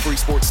Sports is free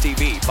sports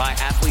TV by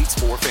athletes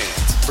for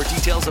fans. For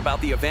details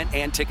about the event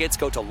and tickets,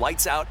 go to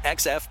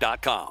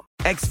lightsoutxf.com.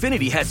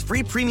 Xfinity has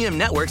free premium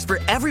networks for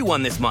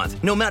everyone this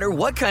month, no matter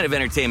what kind of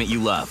entertainment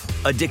you love.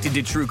 Addicted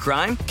to true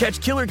crime? Catch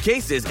killer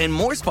cases and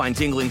more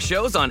spine-tingling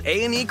shows on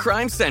A&E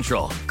Crime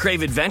Central.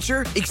 Crave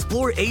adventure?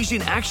 Explore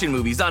Asian action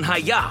movies on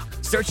Hi-Ya.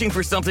 Searching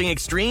for something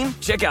extreme?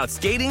 Check out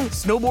skating,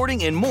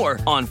 snowboarding, and more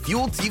on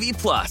Fuel TV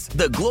Plus,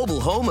 the global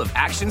home of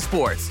action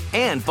sports.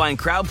 And find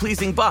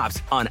crowd-pleasing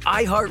bops on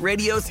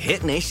iHeartRadio's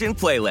Hit Nation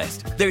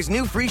playlist. There's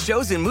new free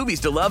shows and movies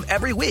to love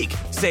every week.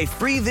 Say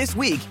free this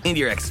week in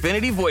your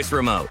Xfinity voice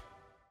remote.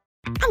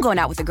 I'm going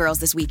out with the girls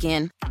this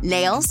weekend.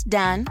 Nails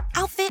done,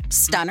 outfit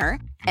stunner,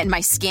 and my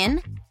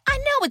skin? I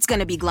know it's going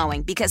to be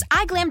glowing because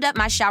I glammed up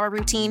my shower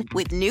routine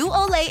with new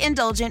Olay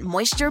Indulgent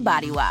Moisture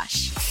Body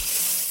Wash.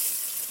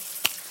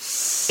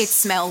 It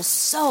smells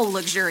so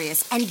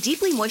luxurious and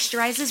deeply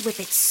moisturizes with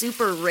its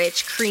super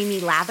rich, creamy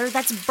lather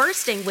that's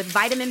bursting with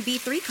vitamin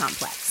B3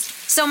 complex.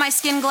 So my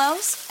skin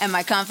glows and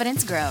my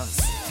confidence grows.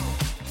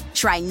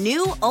 Try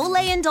new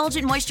Olay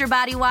Indulgent Moisture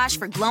Body Wash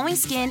for glowing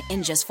skin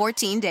in just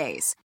 14 days.